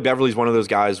 I feel like Beverly's one of those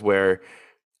guys where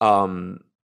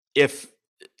if,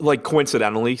 like,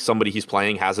 coincidentally somebody he's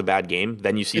playing has a bad game,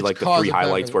 then you see it's like the 3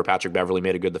 highlights where Patrick Beverley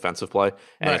made a good defensive play,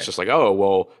 and It's just like, oh,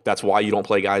 well, that's why you don't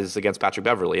play guys against Patrick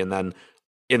Beverley. And then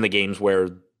in the games where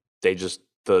they just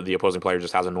the opposing player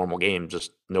just has a normal game,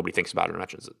 just nobody thinks about it or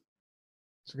mentions it.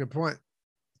 It's a good point.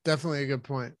 Definitely a good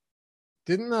point.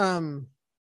 Didn't never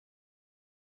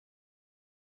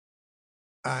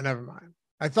mind.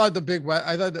 I thought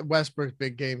that Westbrook's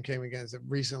big game came against it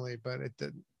recently, but it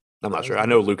didn't. I'm not sure. I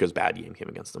know Luka's bad game came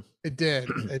against them. It did.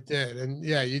 And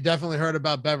yeah, you definitely heard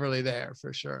about Beverly there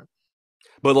for sure.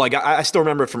 But like, I still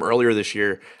remember from earlier this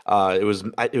year, it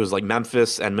was like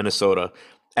Memphis and Minnesota,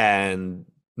 and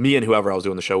me and whoever I was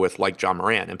doing the show with, like John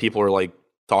Morant, and people were like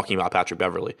talking about Patrick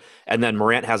Beverley, and then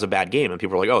Morant has a bad game, and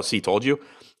people are like, oh, see, told you.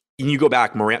 And you go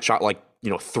back, Morant shot like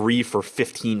 3 for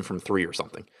 15 from 3 or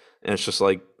something, and it's just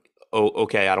like, oh,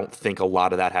 okay, I don't think a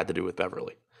lot of that had to do with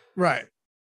Beverley. Right.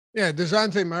 Yeah,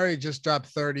 DeJounte Murray just dropped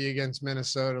 30 against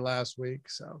Minnesota last week.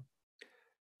 So,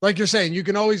 like you're saying, you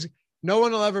can always – no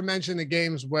one will ever mention the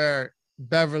games where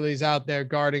Beverly's out there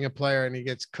guarding a player and he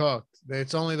gets cooked.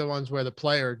 It's only the ones where the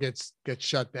player gets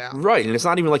shut down. Right, and it's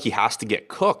not even like he has to get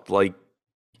cooked. Like,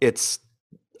 it's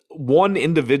one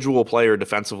individual player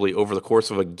defensively over the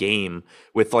course of a game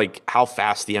with, like, how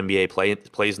fast the NBA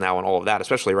plays now and all of that,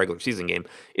 especially a regular season game,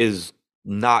 is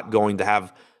not going to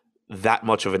have that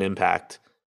much of an impact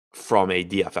from a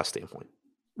DFS standpoint.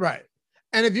 Right.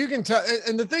 And if you can tell,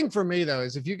 and the thing for me though,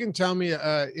 is if you can tell me,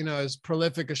 as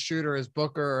prolific a shooter as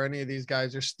Booker or any of these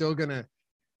guys are still going to,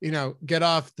 get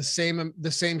off the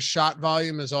same shot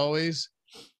volume as always,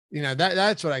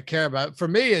 that's what I care about. For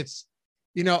me, it's,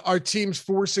 our team's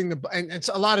forcing and it's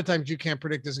a lot of times you can't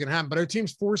predict this is going to happen, but our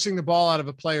team's forcing the ball out of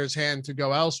a player's hand to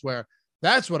go elsewhere.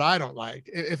 That's what I don't like.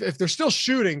 If they're still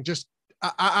shooting, just,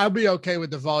 I'll be okay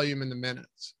with the volume in the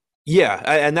minutes. Yeah,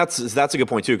 and that's a good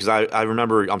point too, because I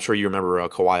remember, I'm sure you remember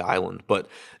Kawhi Island, but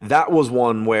that was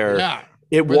one where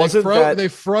it wasn't that they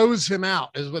froze him out,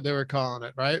 is what they were calling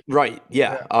it, right? Right.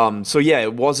 Yeah. So yeah,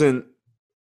 it wasn't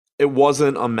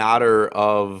a matter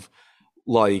of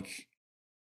like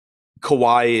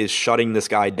Kawhi is shutting this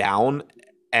guy down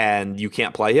and you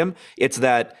can't play him. It's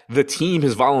that the team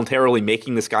is voluntarily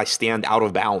making this guy stand out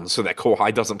of bounds so that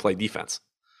Kawhi doesn't play defense.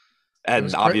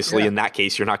 And obviously in that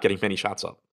case, you're not getting many shots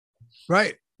up.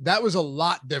 Right. That was a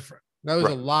lot different. That was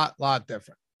a lot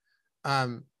different.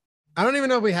 I don't even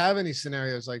know if we have any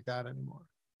scenarios like that anymore.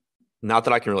 Not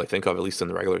that I can really think of, at least in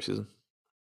the regular season.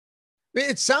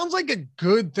 It sounds like a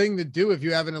good thing to do if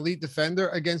you have an elite defender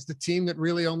against a team that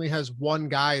really only has one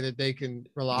guy that they can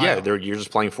rely on. Yeah, you're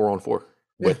just playing 4-on-4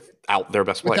 without their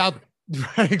best player.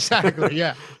 Right, exactly,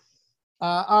 yeah.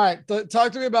 All right,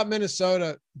 talk to me about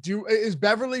Minnesota. Is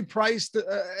Beverly priced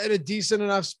at a decent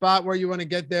enough spot where you want to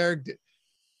get there?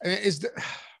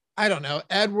 I don't know,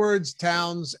 Edwards,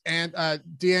 Towns, and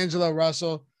D'Angelo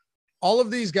Russell. all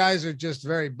of these guys are just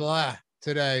very blah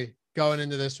today going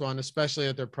into this one, especially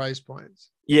at their price points.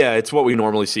 Yeah, it's what we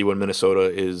normally see when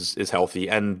Minnesota is healthy.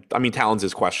 And I mean, Towns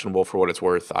is questionable for what it's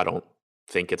worth. I don't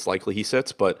think it's likely he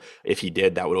sits, but if he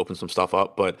did, that would open some stuff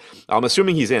up. But I'm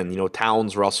assuming he's in.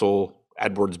 Towns, Russell,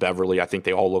 Edwards, Beverly, I think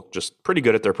they all look just pretty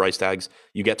good at their price tags.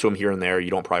 You get to them here and there,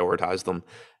 you don't prioritize them,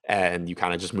 and you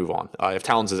kind of just move on. If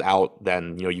Towns is out,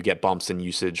 then you get bumps in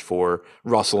usage for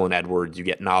Russell and Edwards. You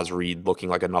get Naz Reid looking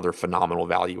like another phenomenal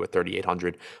value at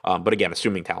 3,800. But again,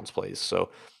 assuming Towns plays, so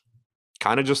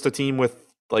kind of just a team with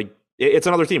it's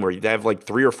another team where they have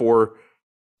 3 or 4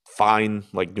 fine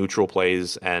neutral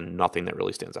plays and nothing that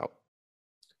really stands out.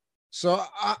 So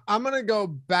I'm going to go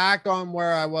back on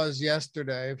where I was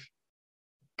yesterday,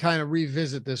 kind of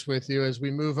revisit this with you as we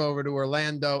move over to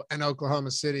Orlando and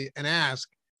Oklahoma City and ask,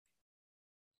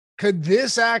 could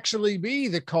this actually be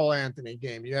the Cole Anthony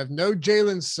game? You have no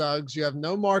Jalen Suggs. You have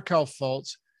no Markelle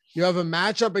Fultz. You have a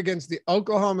matchup against the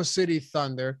Oklahoma City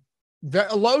Thunder.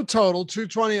 A low total,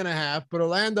 220.5, but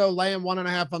Orlando laying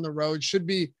 1.5 on the road should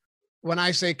be, when I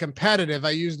say competitive,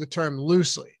 I use the term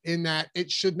loosely, in that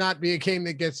it should not be a game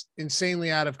that gets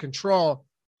insanely out of control.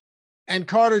 And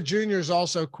Carter Jr. is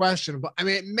also questionable. I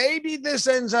mean, maybe this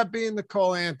ends up being the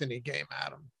Cole Anthony game,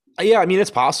 Adam. Yeah, I mean, it's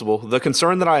possible. The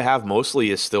concern that I have mostly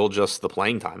is still just the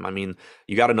playing time. I mean,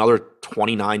 you got another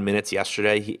 29 minutes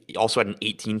yesterday. He also had an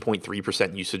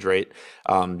 18.3% usage rate.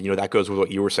 That goes with what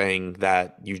you were saying,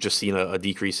 that you've just seen a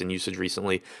decrease in usage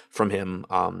recently from him.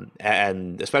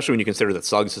 And especially when you consider that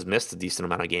Suggs has missed a decent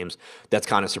amount of games, that's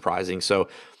kind of surprising. So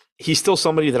he's still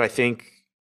somebody that I think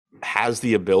has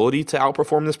the ability to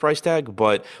outperform this price tag.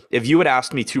 But if you had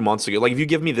asked me 2 months ago, if you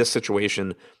give me this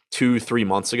situation 2-3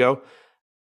 months ago,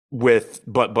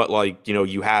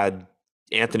 you had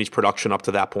Anthony's production up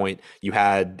to that point, you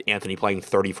had Anthony playing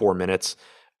 34 minutes,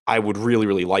 I would really,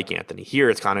 really like Anthony. Here,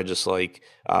 it's kind of just I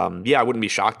wouldn't be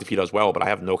shocked if he does well, but I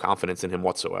have no confidence in him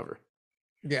whatsoever.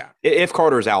 Yeah. If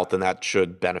Carter's out, then that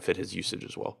should benefit his usage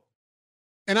as well.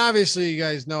 And obviously, you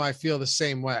guys know I feel the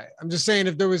same way. I'm just saying,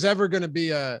 if there was ever going to be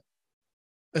a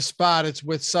spot, it's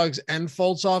with Suggs and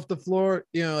Fultz off the floor,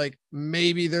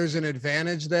 maybe there's an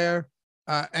advantage there.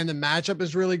 And the matchup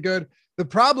is really good. The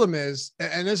problem is,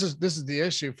 and this is the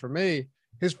issue for me,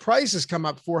 his price has come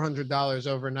up $400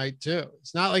 overnight too.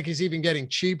 It's not like he's even getting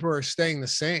cheaper or staying the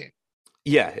same.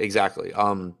 Yeah, exactly.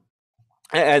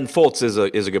 And Fultz is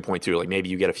a good point too. Maybe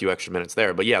you get a few extra minutes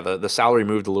there, but yeah, the salary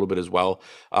moved a little bit as well.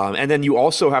 And then you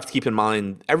also have to keep in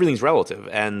mind everything's relative.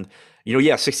 And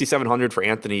 6,700 for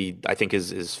Anthony, I think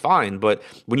is fine. But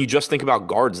when you just think about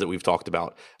guards that we've talked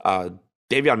about,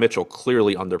 Davion Mitchell,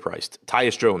 clearly underpriced.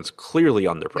 Tyus Jones, clearly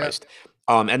underpriced.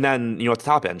 Yep. And then, at the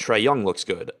top end, Trae Young looks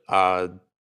good. I'm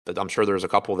sure there's a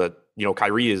couple that,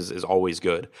 Kyrie is always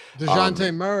good.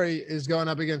 DeJounte Murray is going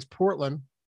up against Portland.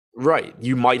 Right.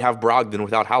 You might have Brogdon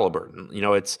without Halliburton.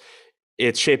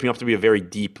 It's shaping up to be a very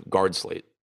deep guard slate.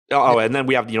 And then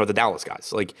we have, the Dallas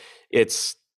guys.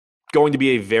 It's going to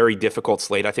be a very difficult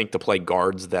slate, I think, to play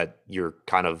guards that you're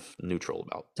kind of neutral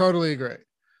about. Totally agree.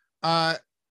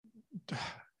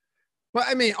 But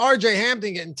I mean, RJ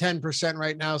Hampton getting 10%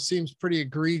 right now seems pretty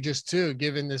egregious too,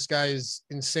 given this guy's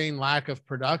insane lack of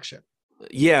production.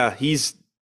 Yeah, he's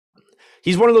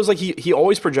one of those, he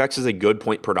always projects as a good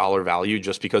point per dollar value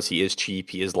just because he is cheap.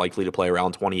 He is likely to play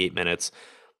around 28 minutes.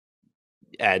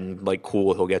 And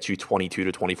cool, he'll get you 22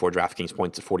 to 24 DraftKings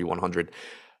points at 4,100.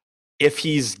 If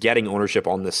he's getting ownership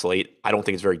on this slate, I don't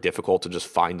think it's very difficult to just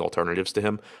find alternatives to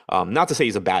him. Not to say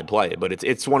he's a bad play, but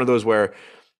it's one of those where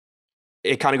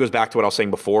it kind of goes back to what I was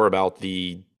saying before about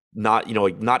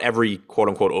not every quote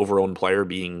unquote overowned player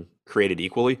being created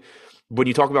equally. When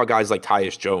you talk about guys like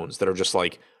Tyus Jones that are just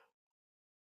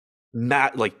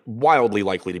wildly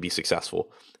likely to be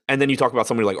successful, and then you talk about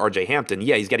somebody like RJ Hampton,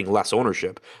 yeah, he's getting less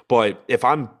ownership. But if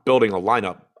I'm building a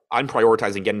lineup, I'm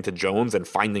prioritizing getting to Jones and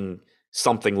finding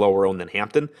something lower owned than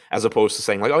Hampton, as opposed to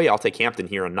saying oh yeah, I'll take Hampton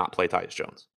here and not play Tyus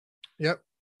Jones. Yep.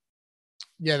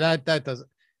 Yeah, that doesn't.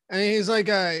 I mean, he's like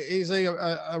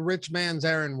a rich man's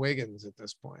Aaron Wiggins at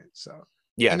this point. So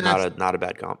yeah, not a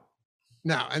bad comp.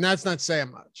 No, and that's not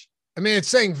saying much. I mean, it's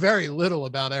saying very little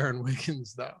about Aaron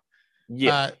Wiggins, though.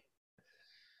 Yeah.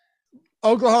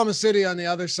 Oklahoma City on the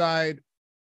other side.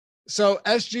 So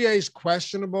SGA is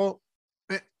questionable.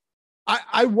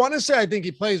 I want to say I think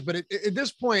he plays, but at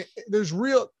this point, there's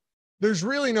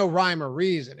really no rhyme or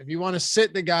reason. If you want to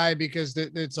sit the guy because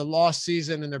it's a lost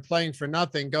season and they're playing for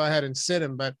nothing, go ahead and sit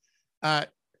him. But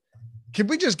can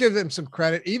we just give him some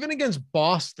credit? Even against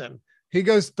Boston, he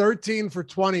goes 13 for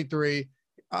 23.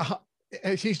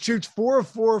 He shoots 4 of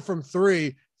 4 from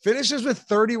 3, finishes with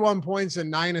 31 points and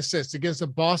 9 assists against the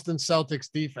Boston Celtics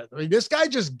defense. I mean, this guy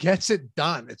just gets it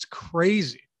done. It's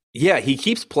crazy. Yeah, he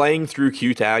keeps playing through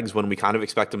Q tags when we kind of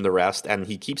expect him to rest, and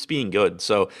he keeps being good.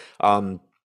 So,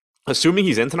 assuming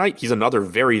he's in tonight, he's another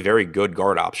very, very good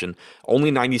guard option.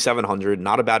 Only 9,700,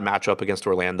 not a bad matchup against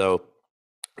Orlando.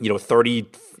 30,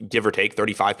 give or take,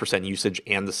 35% usage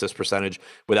and assist percentage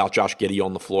without Josh Giddey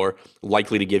on the floor,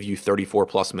 likely to give you 34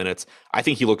 plus minutes. I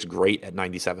think he looks great at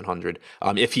 9,700.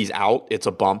 If he's out, it's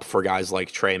a bump for guys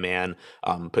like Trey Mann,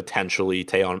 potentially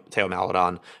Teo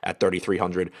Maledon at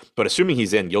 3,300. But assuming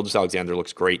he's in, Gilgeous-Alexander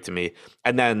looks great to me.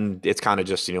 And then it's kind of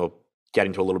just,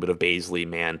 getting to a little bit of Baisley,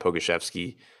 Mann,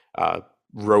 Pokusevski,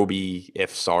 Roby,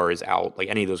 if Sarr is out. Like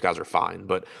any of those guys are fine.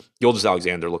 But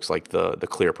Gilgeous-Alexander looks like the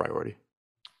clear priority.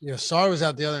 Yeah, Sarr was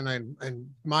out the other night, and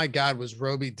my God, was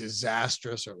Roby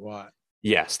disastrous or what?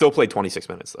 Yeah, still played 26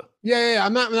 minutes though. Yeah.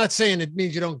 I'm not saying it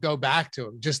means you don't go back to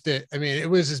him. Just that, I mean, it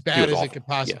was as bad as awful. It could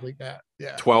possibly get.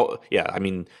 Yeah. 12. Yeah, I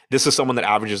mean, this is someone that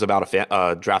averages about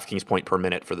a DraftKings point per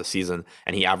minute for the season,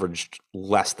 and he averaged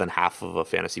less than half of a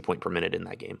fantasy point per minute in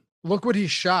that game. Look what he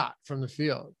shot from the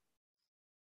field.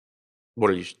 What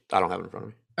are you? I don't have it in front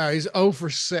of me. He's 0 for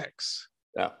 6.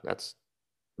 Yeah, that's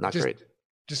not great.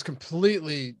 Just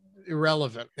completely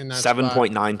irrelevant in that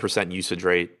 7.9% usage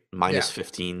rate, minus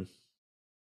 15.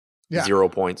 Yeah. 0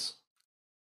 points.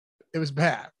 It was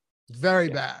bad. Very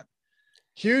bad.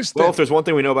 Houston. Well, if there's one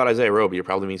thing we know about Isaiah Roby, it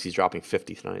probably means he's dropping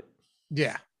 50 tonight.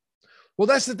 Yeah. Well,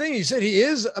 that's the thing. You said he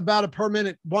is about a per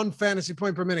minute, 1 fantasy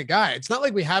point per minute guy. It's not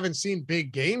like we haven't seen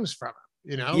big games from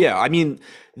him, Yeah, I mean,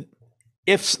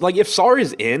 if Sarr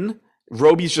is in,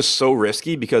 Roby's just so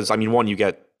risky because, one, you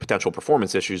get potential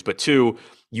performance issues, but 2,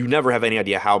 you never have any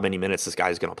idea how many minutes this guy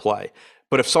is going to play.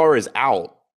 But if Sarr is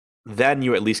out, then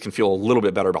you at least can feel a little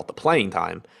bit better about the playing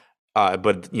time.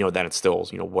 But then it's still,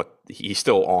 what he's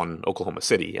still on Oklahoma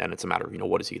City, and it's a matter of,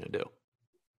 what is he going to do?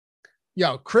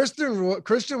 Yo,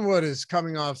 Christian Wood is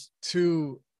coming off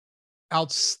 2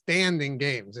 outstanding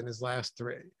games in his last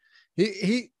 3.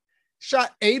 He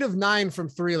shot 8 of 9 from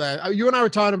 3 last. You and I were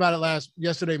talking about it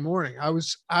yesterday morning. I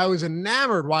was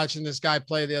enamored watching this guy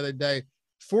play the other day.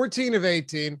 14 of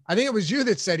 18. I think it was you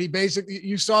that said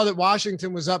you saw that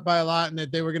Washington was up by a lot and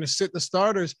that they were going to sit the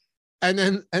starters. And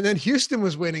then Houston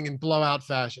was winning in blowout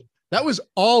fashion. That was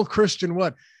all Christian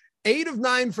Wood. 8 of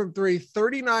 9 from 3,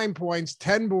 39 points,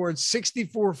 10 boards,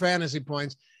 64 fantasy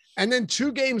points. And then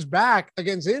 2 games back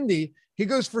against Indy, he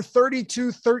goes for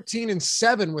 32, 13, and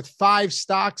 7 with 5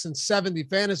 stocks and 70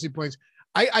 fantasy points.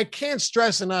 I can't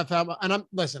stress enough how, and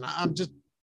I'm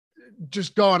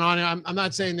just going on. I'm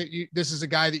not saying that this is a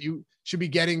guy that you should be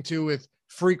getting to with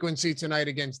frequency tonight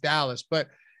against Dallas, but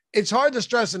it's hard to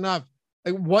stress enough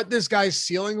what this guy's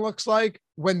ceiling looks like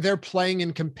when they're playing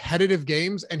in competitive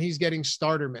games and he's getting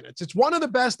starter minutes. It's one of the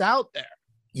best out there.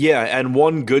 Yeah, and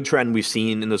one good trend we've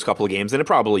seen in those couple of games, and it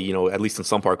probably, at least in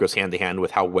some part goes hand to hand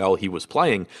with how well he was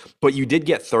playing, but you did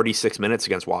get 36 minutes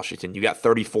against Washington. You got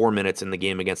 34 minutes in the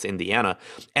game against Indiana,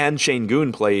 and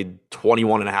Şengün played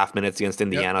 21 and a half minutes against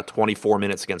Indiana, 24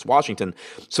 minutes against Washington.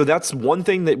 So that's one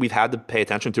thing that we've had to pay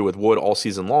attention to with Wood all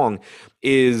season long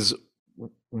is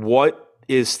what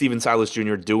is Steven Silas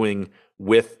Jr. doing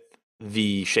with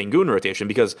the Şengün rotation,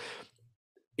 because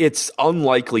it's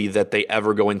unlikely that they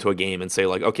ever go into a game and say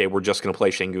like, okay, we're just going to play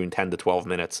Şengün 10 to 12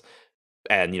 minutes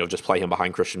and, just play him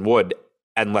behind Christian Wood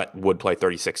and let Wood play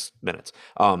 36 minutes.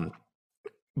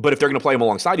 But if they're going to play them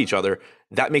alongside each other,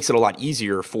 that makes it a lot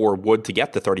easier for Wood to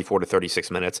get the 34 to 36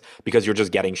 minutes because you're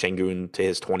just getting Şengün to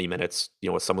his 20 minutes,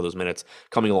 with some of those minutes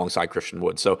coming alongside Christian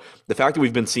Wood. So the fact that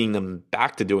we've been seeing them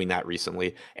back to doing that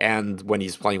recently, and when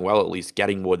he's playing well, at least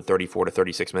getting Wood 34 to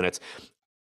 36 minutes,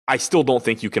 I still don't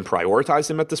think you can prioritize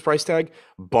him at this price tag,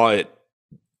 but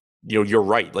you're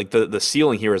right. Like the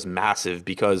ceiling here is massive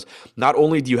because not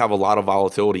only do you have a lot of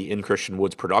volatility in Christian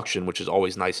Wood's production, which is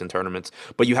always nice in tournaments,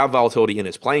 but you have volatility in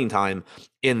his playing time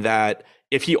in that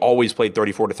if he always played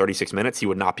 34 to 36 minutes, he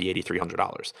would not be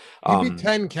 $8,300. He'd be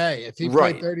 10K if he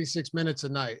played 36 minutes a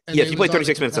night. Yeah, if he played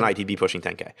 36 minutes a night, he'd be pushing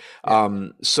 10K. Yeah.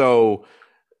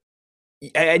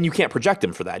 And you can't project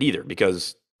him for that either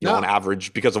because on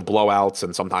average, because of blowouts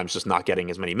and sometimes just not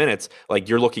getting as many minutes, like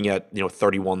you're looking at,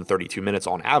 31, 32 minutes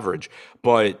on average.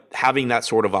 But having that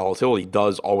sort of volatility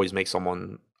does always make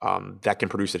someone that can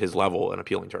produce at his level an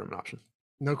appealing tournament option.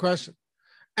 No question.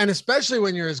 And especially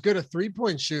when you're as good a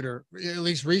 3-point shooter, at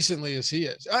least recently as he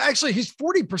is. Actually, he's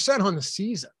 40% on the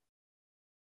season.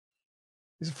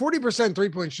 He's a 40%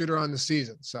 3-point shooter on the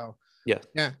season. So,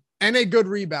 yeah. And a good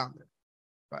rebounder.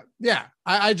 But yeah,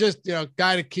 I just,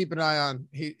 guy to keep an eye on.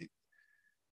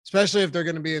 especially if they're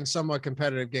going to be in somewhat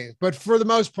competitive games. But for the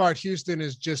most part, Houston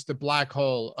is just the black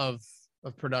hole of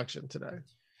production today.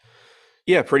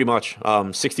 Yeah, pretty much.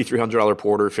 $6,300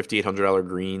 Porter, $5,800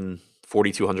 Green,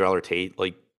 $4,200 Tate.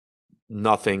 Like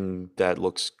nothing that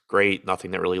looks great,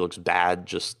 nothing that really looks bad.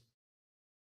 Just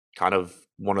kind of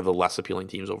one of the less appealing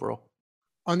teams overall.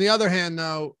 On the other hand,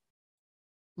 though,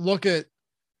 look at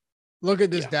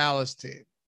this Dallas team.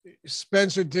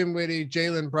 Spencer Dinwiddie,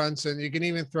 Jalen Brunson. You can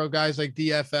even throw guys like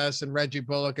DFS and Reggie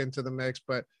Bullock into the mix.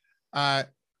 But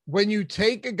when you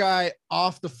take a guy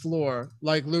off the floor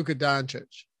like Luka Doncic,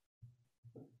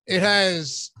 it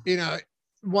has,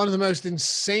 one of the most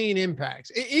insane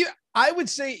impacts. I would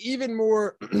say even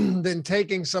more than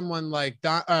taking someone like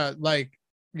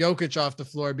Jokic off the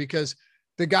floor, because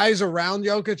the guys around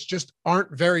Jokic just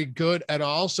aren't very good at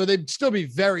all. So they'd still be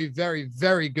very, very,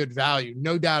 very good value.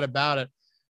 No doubt about it.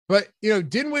 But,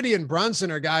 Dinwiddie and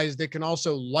Brunson are guys that can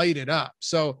also light it up.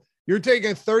 So you're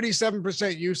taking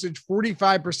 37% usage,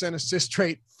 45% assist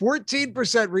rate,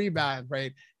 14% rebound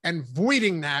rate, and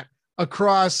voiding that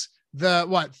across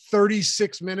the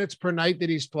 36 minutes per night that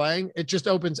he's playing. It just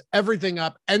opens everything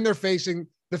up, and they're facing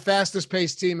the fastest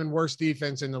paced team and worst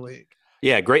defense in the league.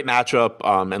 Yeah, great matchup.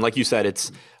 And like you said, it's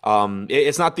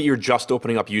not that you're just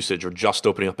opening up usage or just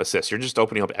opening up assists. You're just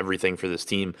opening up everything for this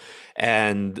team.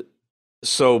 And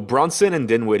so Brunson and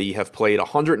Dinwiddie have played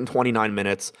 129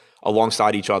 minutes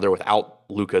alongside each other without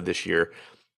Luka this year.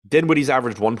 Dinwiddie's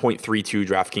averaged 1.32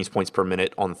 DraftKings points per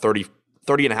minute on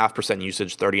 30.5%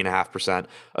 usage, 30.5%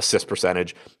 assist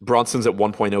percentage. Brunson's at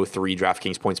 1.03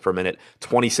 DraftKings points per minute,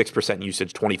 26%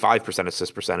 usage, 25%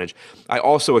 assist percentage. I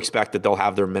also expect that they'll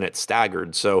have their minutes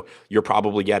staggered. So you're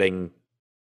probably getting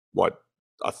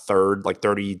a third, like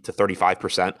 30 to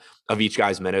 35% of each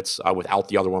guy's minutes without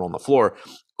the other one on the floor.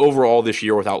 Overall this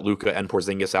year, without Luka and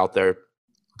Porzingis out there,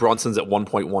 Brunson's at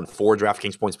 1.14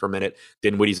 DraftKings points per minute.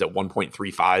 Dinwiddie's at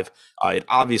 1.35. It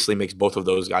obviously makes both of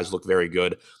those guys look very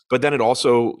good. But then it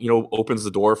also, opens the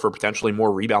door for potentially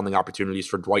more rebounding opportunities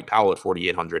for Dwight Powell at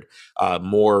 4,800.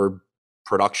 More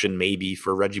production maybe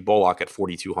for Reggie Bullock at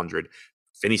 4,200.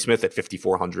 Finney Smith at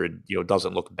 5,400,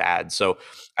 doesn't look bad. So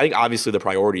I think obviously the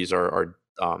priorities are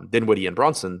Dinwiddie and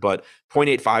Brunson, but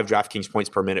 0.85 DraftKings points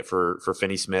per minute for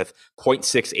Finney Smith,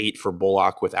 0.68 for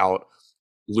Bullock without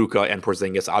Luka and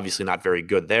Porzingis. Obviously not very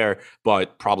good there,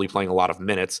 but probably playing a lot of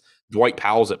minutes. Dwight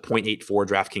Powell's at 0.84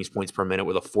 DraftKings points per minute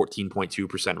with a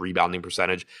 14.2% rebounding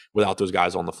percentage without those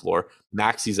guys on the floor.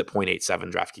 Maxi's at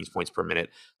 0.87 DraftKings points per minute.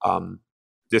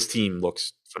 This team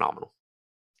looks phenomenal.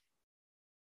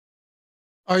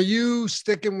 Are you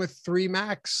sticking with 3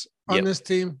 max on this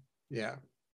team? Yeah.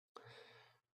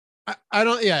 I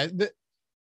don't. Yeah.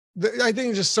 I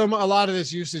think just a lot of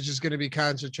this usage is going to be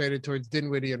concentrated towards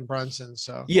Dinwiddie and Brunson.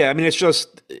 So yeah, I mean,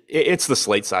 it's the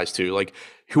slate size too. Like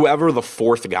whoever the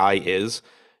fourth guy is,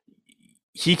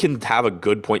 he can have a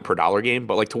good point per dollar game,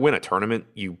 but like to win a tournament,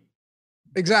 you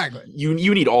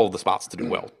need all of the spots to do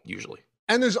well usually.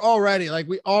 And there's already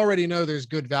we already know there's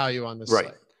good value on this right.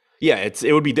 slate. Yeah,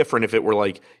 it would be different if it were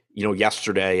like,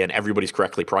 yesterday and everybody's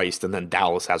correctly priced and then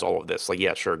Dallas has all of this. Like,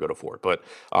 yeah, sure, go to 4. But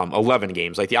 11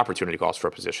 games, like the opportunity cost for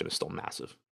a position is still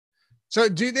massive. So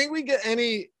do you think we get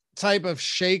any type of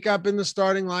shakeup in the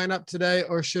starting lineup today,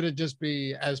 or should it just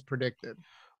be as predicted?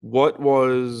 I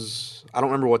don't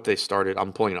remember what they started.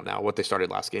 I'm pulling it up now, what they started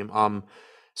last game.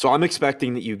 So I'm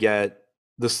expecting that you get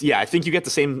this. Yeah, I think you get the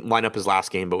same lineup as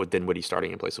last game, but with Dinwiddie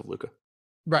starting in place of Luka.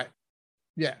 Right.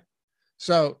 Yeah.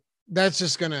 So that's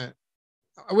just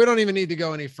we don't even need to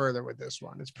go any further with this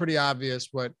one. It's pretty obvious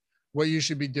what you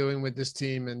should be doing with this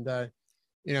team. And,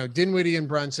 Dinwiddie and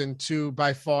Brunson,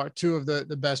 by far two of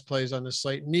the best plays on the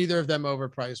slate, neither of them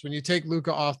overpriced. When you take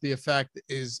Luka off, the effect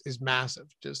is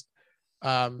massive. Just,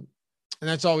 and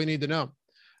that's all we need to know.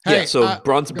 Hey, yeah. So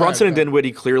Brunson and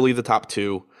Dinwiddie, clearly the top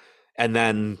 2. And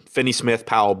then Finney Smith,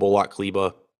 Powell, Bullock,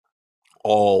 Kleba,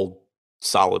 all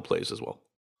solid plays as well.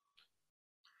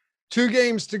 2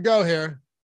 games to go here.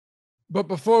 But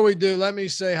before we do, let me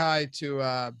say hi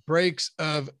to Breaks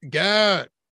of God.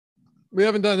 We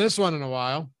haven't done this one in a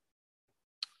while.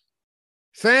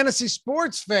 Fantasy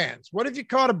sports fans, what if you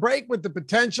caught a break with the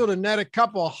potential to net a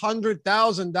couple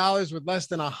 $100,000 with less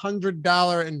than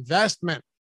 $100 investment?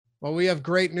 Well, we have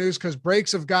great news because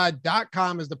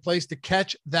breaksofgod.com is the place to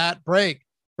catch that break.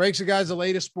 Breaks of God is the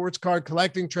latest sports card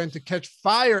collecting trend to catch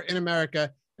fire in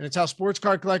America. And it's how sports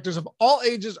card collectors of all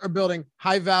ages are building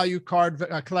high-value card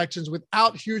collections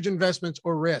without huge investments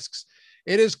or risks.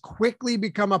 It has quickly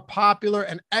become a popular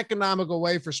and economical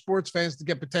way for sports fans to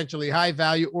get potentially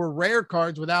high-value or rare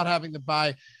cards without having to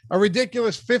buy a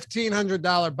ridiculous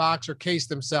 $1,500 box or case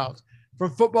themselves. From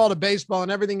football to baseball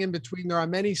and everything in between, there are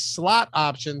many slot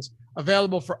options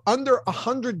available for under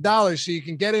 $100 so you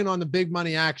can get in on the big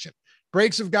money action.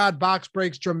 Breaks of God box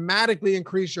breaks dramatically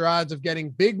increase your odds of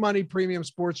getting big money premium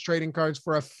sports trading cards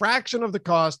for a fraction of the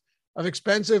cost of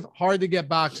expensive, hard to get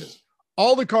boxes.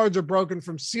 All the cards are broken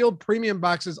from sealed premium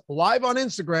boxes live on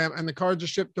Instagram, and the cards are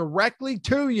shipped directly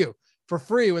to you for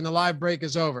free when the live break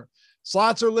is over.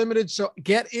 Slots are limited, so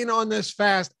get in on this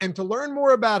fast. And to learn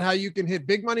more about how you can hit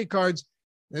big money cards,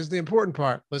 this is the important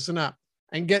part. Listen up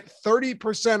and get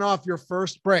 30% off your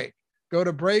first break. Go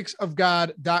to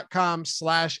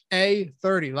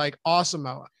breaksofgod.com/A30, like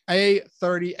Awesemo,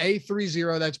 A30,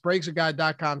 A30. That's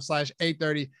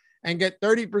breaksofgod.com/A30 and get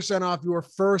 30% off your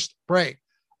first break.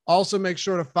 Also, make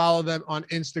sure to follow them on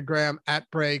Instagram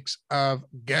at Breaks of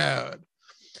God.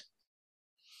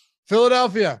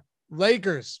 Philadelphia,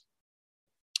 Lakers.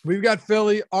 We've got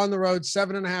Philly on the road,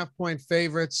 7.5-point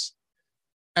favorites.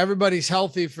 Everybody's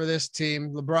healthy for this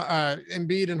team. LeBron,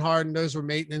 Embiid and Harden, those were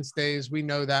maintenance days. We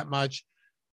know that much.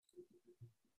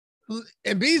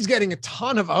 Embiid's getting a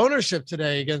ton of ownership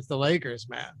today against the Lakers,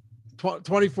 man.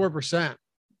 24%.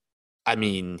 I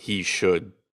mean, he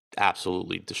should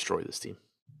absolutely destroy this team.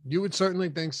 You would certainly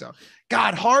think so.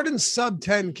 God, Harden's sub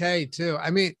 10K too.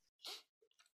 I mean,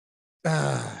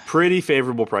 pretty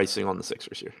favorable pricing on the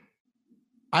Sixers here.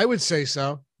 I would say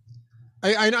so.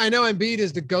 I know Embiid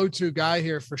is the go-to guy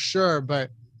here for sure,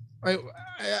 but I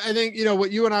think, you know,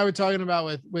 what you and I were talking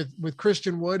about with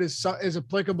Christian Wood is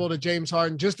applicable to James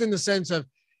Harden, just in the sense of,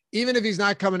 even if he's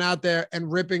not coming out there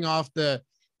and ripping off the,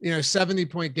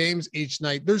 70-point games each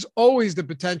night, there's always the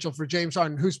potential for James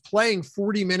Harden, who's playing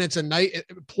 40 minutes a night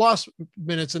plus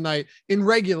minutes a night in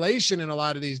regulation in a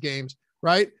lot of these games,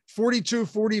 right? 42,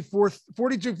 44,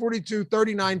 42, 42,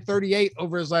 39, 38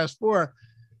 over his last four.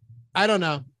 I don't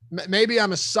know. Maybe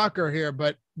I'm a sucker here,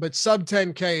 but sub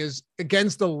 10K is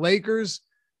against the Lakers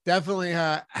definitely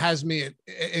has me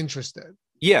interested.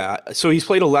 Yeah. So he's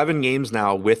played 11 games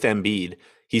now with Embiid.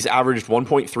 He's averaged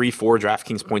 1.34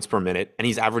 DraftKings points per minute, and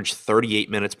he's averaged 38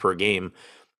 minutes per game.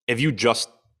 If you just,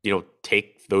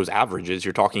 take those averages,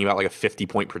 you're talking about like a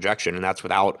 50-point projection, and that's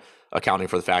without accounting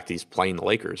for the fact he's playing the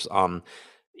Lakers.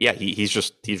 Yeah,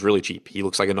 he's really cheap. He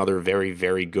looks like another very,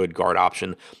 very good guard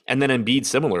option. And then Embiid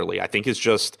similarly, I think is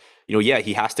just,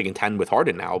 he has to contend with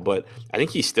Harden now, but I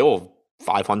think he's still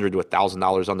 $500 to $1,000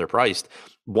 underpriced.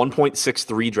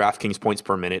 1.63 DraftKings points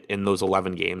per minute in those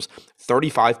 11 games,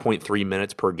 35.3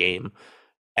 minutes per game.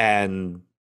 And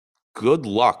good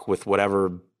luck with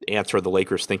whatever answer the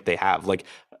Lakers think they have. Like,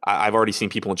 I've already seen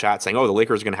people in chat saying, oh, the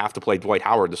Lakers are going to have to play Dwight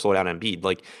Howard to slow down Embiid.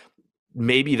 Like,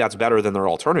 maybe that's better than their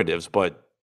alternatives, but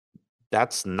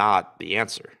that's not the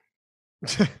answer.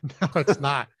 No, it's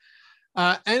not.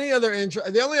 Any other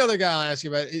interest? The only other guy I'll ask you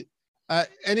about,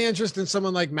 any interest in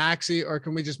someone like Maxey, or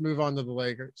can we just move on to the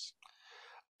Lakers?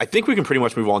 I think we can pretty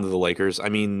much move on to the Lakers. I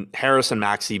mean, Harris and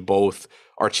Maxey both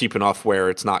are cheap enough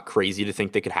where it's not crazy to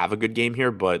think they could have a good game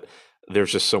here, but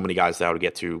there's just so many guys that I would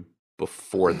get to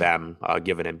before them,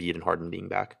 given Embiid and Harden being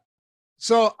back.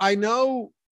 So I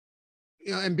know,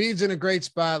 Embiid's in a great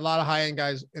spot, a lot of high-end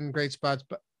guys in great spots,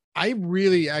 but I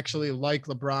really actually like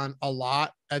LeBron a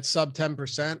lot at sub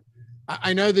 10%.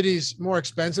 I know that he's more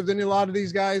expensive than a lot of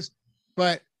these guys,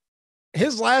 but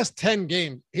his last 10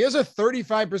 games, he has a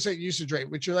 35% usage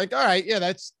rate, which you're like, all right, yeah,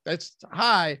 that's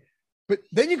high. But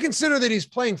then you consider that he's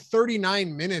playing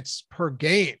 39 minutes per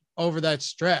game over that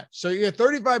stretch. So you have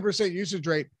 35% usage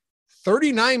rate,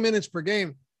 39 minutes per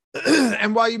game.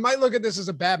 And while you might look at this as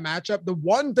a bad matchup, the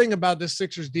one thing about this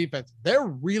Sixers defense, they're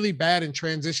really bad in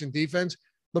transition defense.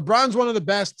 LeBron's one of the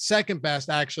best, second best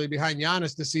actually, behind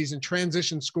Giannis this season,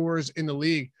 transition scorers in the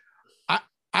league.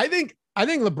 I think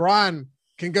LeBron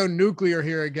can go nuclear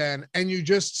here again, and you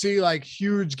just see like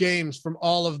huge games from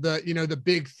all of the, the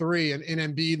big three in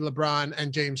Embiid, LeBron,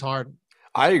 and James Harden.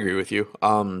 I agree with you.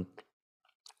 One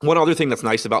other thing that's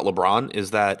nice about LeBron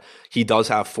is that he does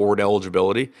have forward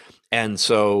eligibility. And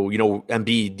so,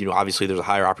 Embiid, obviously there's a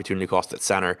higher opportunity cost at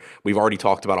center. We've already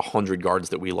talked about 100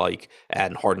 guards that we like,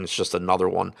 and Harden's just another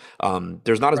one.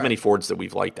 There's not as many forwards that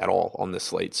we've liked at all on this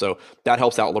slate. So that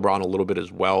helps out LeBron a little bit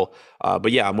as well.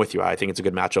 But yeah, I'm with you. I think it's a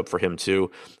good matchup for him too.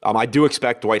 I do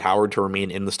expect Dwight Howard to remain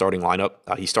in the starting lineup.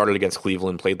 He started against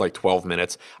Cleveland, played like 12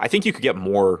 minutes. I think you could get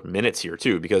more minutes here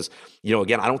too, because,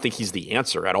 again, I don't think he's the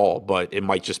answer at all, but it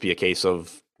might just be a case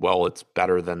of, well, it's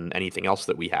better than anything else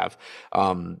that we have.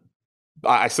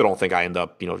 I still don't think I end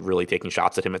up, really taking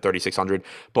shots at him at 3,600.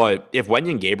 But if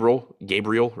Wenyen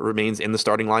Gabriel remains in the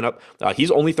starting lineup,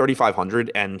 he's only 3,500,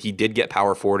 and he did get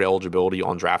power forward eligibility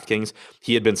on DraftKings.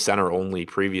 He had been center only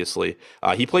previously.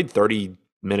 He played 30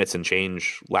 minutes and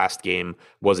change last game,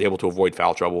 was able to avoid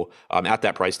foul trouble. At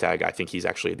that price tag, I think he's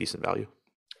actually a decent value.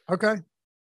 Okay.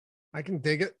 I can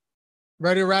dig it.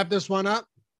 Ready to wrap this one up?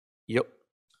 Yep.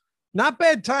 Not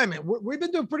bad timing. We've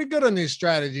been doing pretty good on these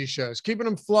strategy shows, keeping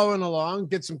them flowing along,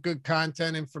 get some good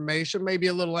content information, maybe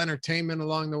a little entertainment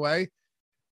along the way.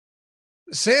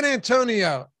 San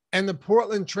Antonio and the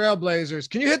Portland Trailblazers.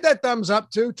 Can you hit that thumbs up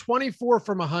too? 24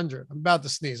 from 100. I'm about to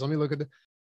sneeze. Let me look at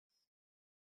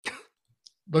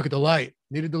the light.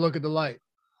 Needed to look at the light.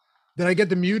 Did I get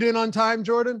the mute in on time,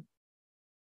 Jordan?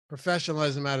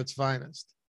 Professionalism at its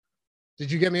finest.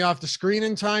 Did you get me off the screen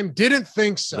in time? Didn't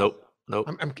think so. Nope.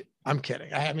 I'm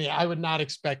kidding. I mean, I would not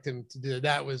expect him to do that.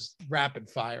 That was rapid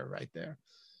fire right there.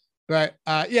 But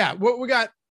yeah, what we got,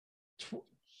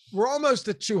 we're almost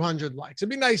at 200 likes. It'd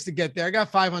be nice to get there. I got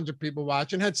 500 people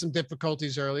watching. Had some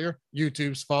difficulties earlier.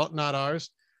 YouTube's fault, not ours.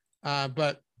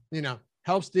 But you know,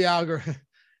 helps the algorithm.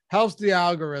 Helps the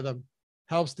algorithm.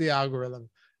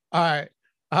 All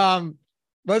right.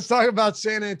 Let's talk about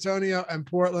San Antonio and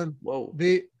Portland. Whoa.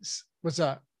 What's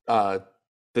up?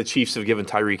 The Chiefs have given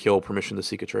Tyreek Hill permission to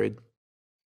seek a trade.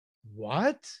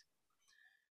 What?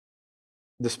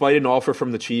 Despite an offer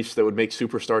from the Chiefs that would make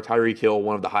superstar Tyreek Hill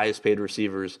one of the highest paid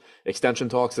receivers, extension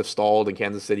talks have stalled, and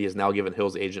Kansas City has now given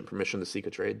Hill's agent permission to seek a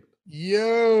trade.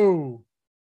 Yo.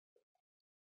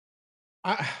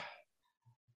 Wow.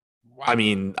 I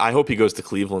mean, I hope he goes to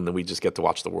Cleveland and we just get to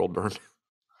watch the world burn.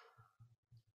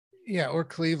 Yeah, or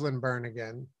Cleveland burn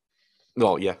again.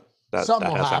 Well, yeah, that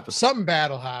Something has will happen. happened. Something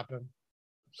bad will happen.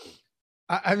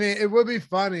 I mean, it would be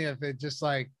funny if it just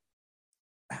like,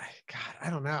 God, I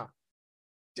don't know.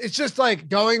 It's just like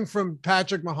going from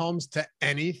Patrick Mahomes to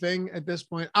anything at this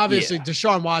point. Obviously, yeah.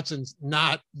 Deshaun Watson's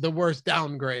not the worst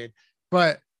downgrade,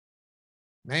 but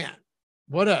man,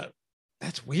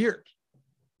 that's weird.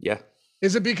 Yeah.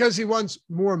 Is it because he wants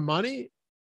more money?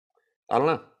 I don't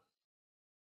know.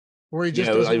 Or he just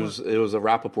it was a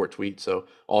Rappaport tweet, so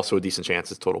also a decent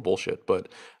chance it's total bullshit. But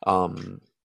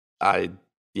I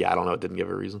don't know. It didn't give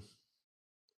a reason.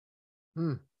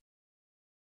 All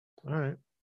right.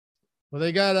 Well,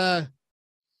 they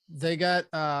got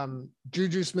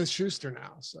Juju Smith-Schuster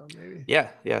now, so maybe. Yeah.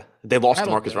 They lost to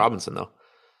Marcus Robinson though.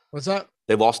 What's up?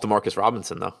 They lost to Marcus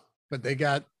Robinson though. But they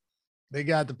got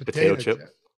the potato chip.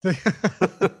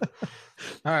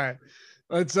 All right.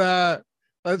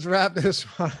 Let's wrap this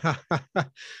one.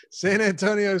 San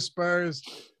Antonio Spurs.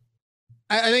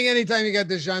 I think anytime you got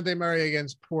DeJounte Murray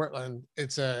against Portland,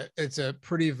 it's a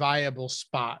pretty viable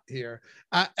spot here.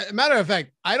 Matter of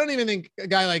fact, I don't even think a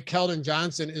guy like Keldon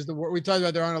Johnson is we talked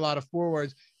about there aren't a lot of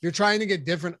forwards. You're trying to get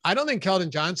different. I don't think Keldon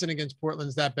Johnson against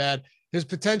Portland's that bad. His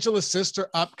potential assists are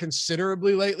up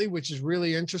considerably lately, which is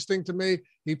really interesting to me.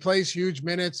 He plays huge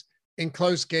minutes in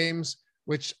close games,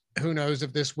 which who knows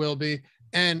if this will be.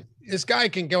 And this guy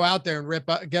can go out there and rip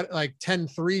up, get like 10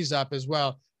 threes up as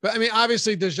well. But I mean,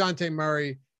 obviously DeJounte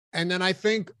Murray. And then I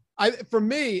think I like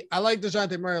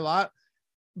DeJounte Murray a lot,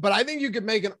 but I think you could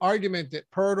make an argument that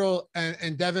Pirtle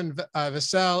and Devin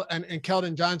Vassell and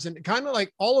Keldon Johnson, kind of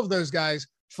like all of those guys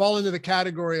fall into the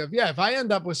category of, if I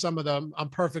end up with some of them, I'm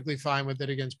perfectly fine with it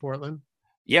against Portland.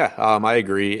 Yeah, I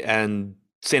agree. And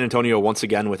San Antonio once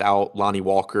again without Lonnie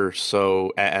Walker,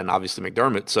 so and obviously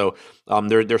McDermott. So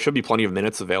there should be plenty of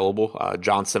minutes available.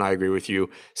 Johnson, I agree with you.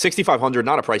 6,500,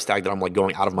 not a price tag that I'm like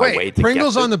going out of my way to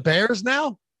Pringle's get on the Bears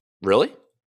now? Really?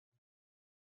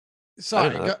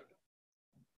 Sorry.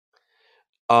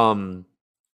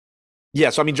 Yeah,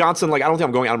 so I mean Johnson, like I don't think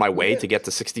I'm going out of my way to get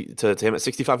to him at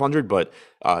 6,500, but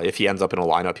if he ends up in a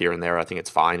lineup here and there, I think it's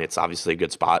fine. It's obviously a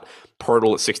good spot.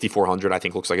 Pirtle at 6,400, I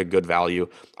think looks like a good value.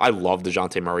 I love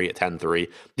DeJounte Murray at 10-3.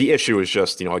 The issue is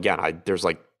just, again, there's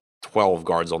like 12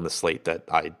 guards on this slate that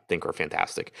I think are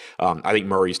fantastic. I think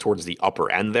Murray's towards the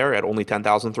upper end there at only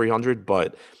 10,300,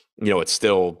 but it's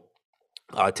still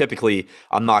typically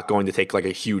I'm not going to take like a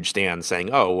huge stand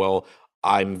saying, oh well,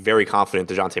 I'm very confident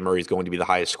DeJounte Murray is going to be the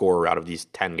highest scorer out of these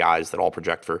 10 guys that all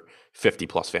project for 50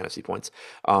 plus fantasy points.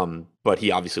 But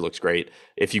he obviously looks great.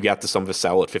 If you get to some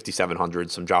Vassell at 5,700,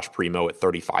 some Josh Primo at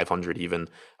 3,500 even,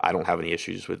 I don't have any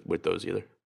issues with those either.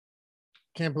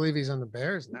 Can't believe he's on the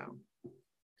Bears now.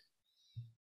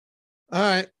 All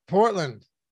right, Portland.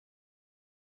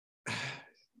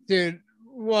 Dude,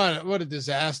 what a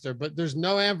disaster. But there's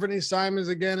no Anthony Simons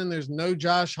again, and there's no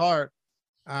Josh Hart.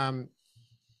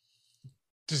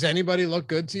 Does anybody look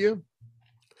good to you?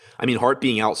 I mean, Hart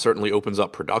being out certainly opens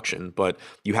up production, but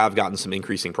you have gotten some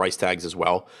increasing price tags as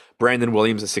well. Brandon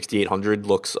Williams at 6,800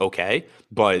 looks okay,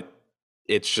 but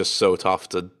it's just so tough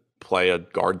to play a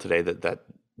guard today that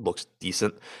looks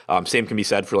decent. Same can be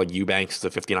said for like Eubanks, the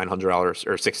 $5,900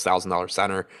 or $6,000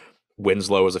 center.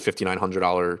 Winslow is a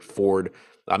 $5,900 Ford.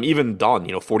 Even Dunn,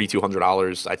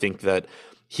 $4,200. I think that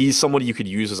he's somebody you could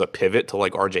use as a pivot to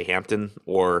like RJ Hampton,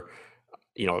 or,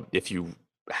 if you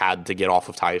had to get off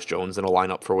of Tyus Jones in a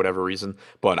lineup for whatever reason.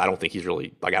 But I don't think he's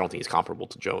really I don't think he's comparable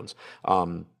to Jones.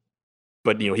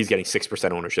 But he's getting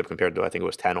 6% ownership compared to, I think it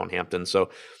was 10 on Hampton. So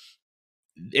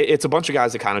it's a bunch of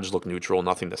guys that kind of just look neutral,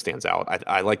 nothing that stands out.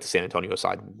 I like the San Antonio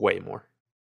side way more.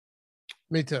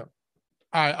 Me too.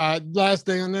 All right. Last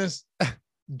thing on this.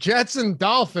 Jets and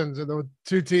Dolphins are the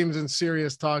two teams in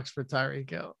serious talks for Tyreek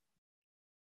Hill.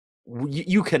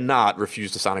 You cannot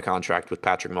refuse to sign a contract with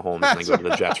Patrick Mahomes and then go to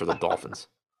the Jets or the Dolphins.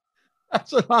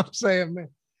 That's what I'm saying, man.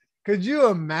 Could you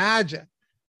imagine?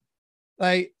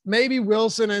 Like, maybe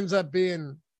Wilson ends up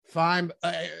being fine,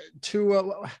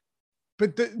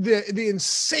 but the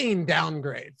insane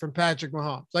downgrade from Patrick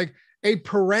Mahomes, like a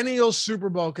perennial Super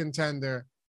Bowl contender,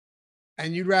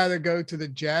 and you'd rather go to the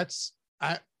Jets.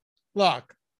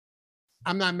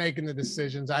 I'm not making the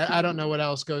decisions. I don't know what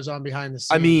else goes on behind the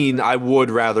scenes. I mean, I would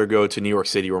rather go to New York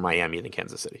City or Miami than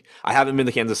Kansas City. I haven't been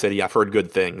to Kansas City. I've heard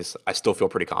good things. I still feel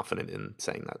pretty confident in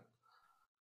saying that.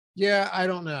 Yeah, I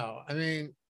don't know. I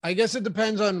mean, I guess it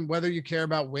depends on whether you care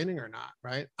about winning or not,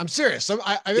 right? I'm serious.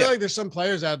 I feel like there's some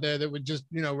players out there that would just,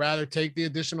 rather take the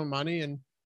additional money and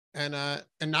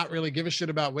not really give a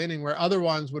shit about winning, where other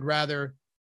ones would rather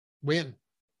win.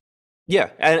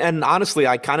 Yeah, and honestly,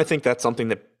 I kind of think that's something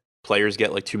that players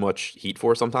get like too much heat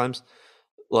for sometimes.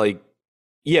 Like,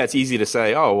 yeah, it's easy to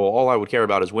say, oh, well, all I would care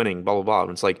about is winning, blah, blah, blah. And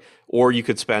it's like, or you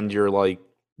could spend your like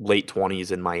late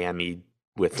 20s in Miami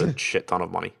with a shit ton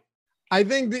of money. I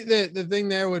think the thing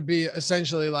there would be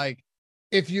essentially like,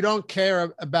 if you don't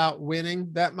care about winning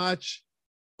that much,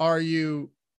 are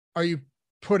you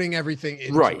putting everything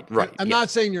in? Right. I'm not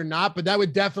saying you're not, but that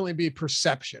would definitely be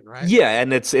perception, right? Yeah,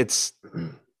 and it's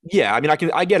yeah, I mean,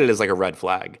 I get it as like a red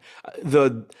flag.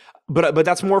 But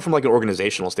that's more from like an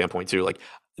organizational standpoint too. Like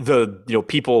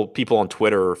people on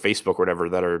Twitter or Facebook or whatever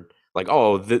that are like,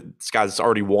 oh, this guy's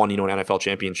already won, an NFL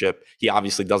championship. He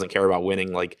obviously doesn't care about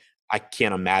winning. Like, I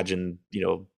can't imagine,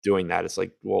 doing that. It's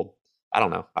like, well, I don't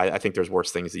know. I think there's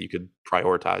worse things that you could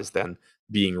prioritize than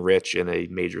being rich in a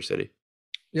major city.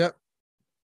 Yep.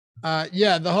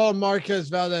 The whole Marquez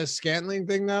Valdez-Scantling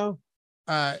thing though.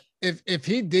 If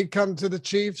he did come to the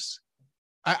Chiefs,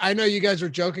 I know you guys were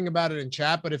joking about it in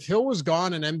chat, but if Hill was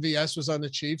gone and MVS was on the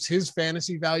Chiefs, his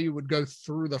fantasy value would go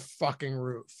through the fucking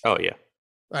roof. Oh yeah.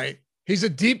 Right. He's a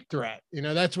deep threat.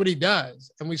 That's what he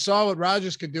does. And we saw what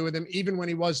Rodgers could do with him, even when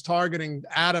he was targeting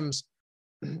Adams,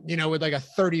 with like a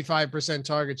 35%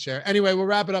 target share. Anyway, we'll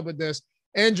wrap it up with this.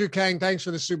 Andrew Kang, thanks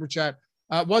for the super chat.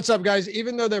 What's up, guys?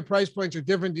 Even though their price points are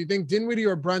different, do you think Dinwiddie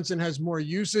or Brunson has more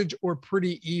usage or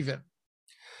pretty even?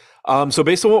 So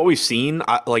based on what we've seen,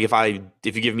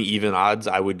 if you give me even odds,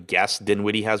 I would guess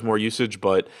Dinwiddie has more usage,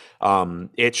 but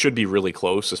it should be really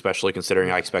close, especially considering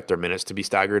I expect their minutes to be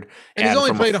staggered. And he's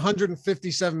only played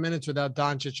 157 minutes without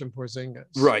Doncic and Porzingis.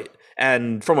 Right.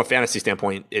 And from a fantasy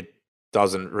standpoint, it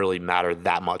doesn't really matter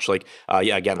that much. Like,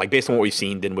 again, like based on what we've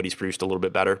seen, Dinwiddie's produced a little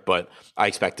bit better, but I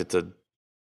expect it to.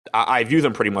 I view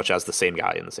them pretty much as the same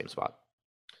guy in the same spot.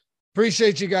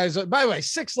 Appreciate you guys. By the way,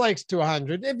 6 likes to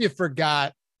 100. If you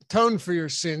forgot, atone for your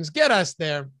sins. Get us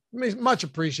there. Much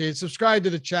appreciated. Subscribe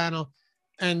to the channel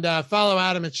and follow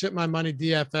Adam at Ship My Money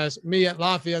DFS. Me at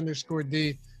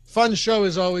Laffy_D. Fun show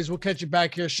as always. We'll catch you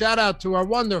back here. Shout out to our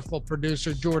wonderful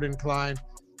producer, Jordan Klein.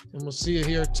 And we'll see you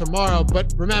here tomorrow.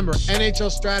 But remember, NHL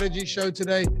Strategy show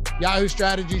today, Yahoo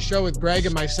Strategy show with Greg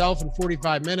and myself in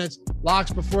 45 minutes,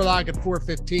 Locks Before Lock at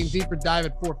 4:15, Deeper Dive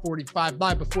at 4:45,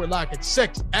 Live Before Lock at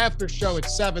 6, after show at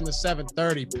 7 to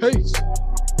 7:30. Peace.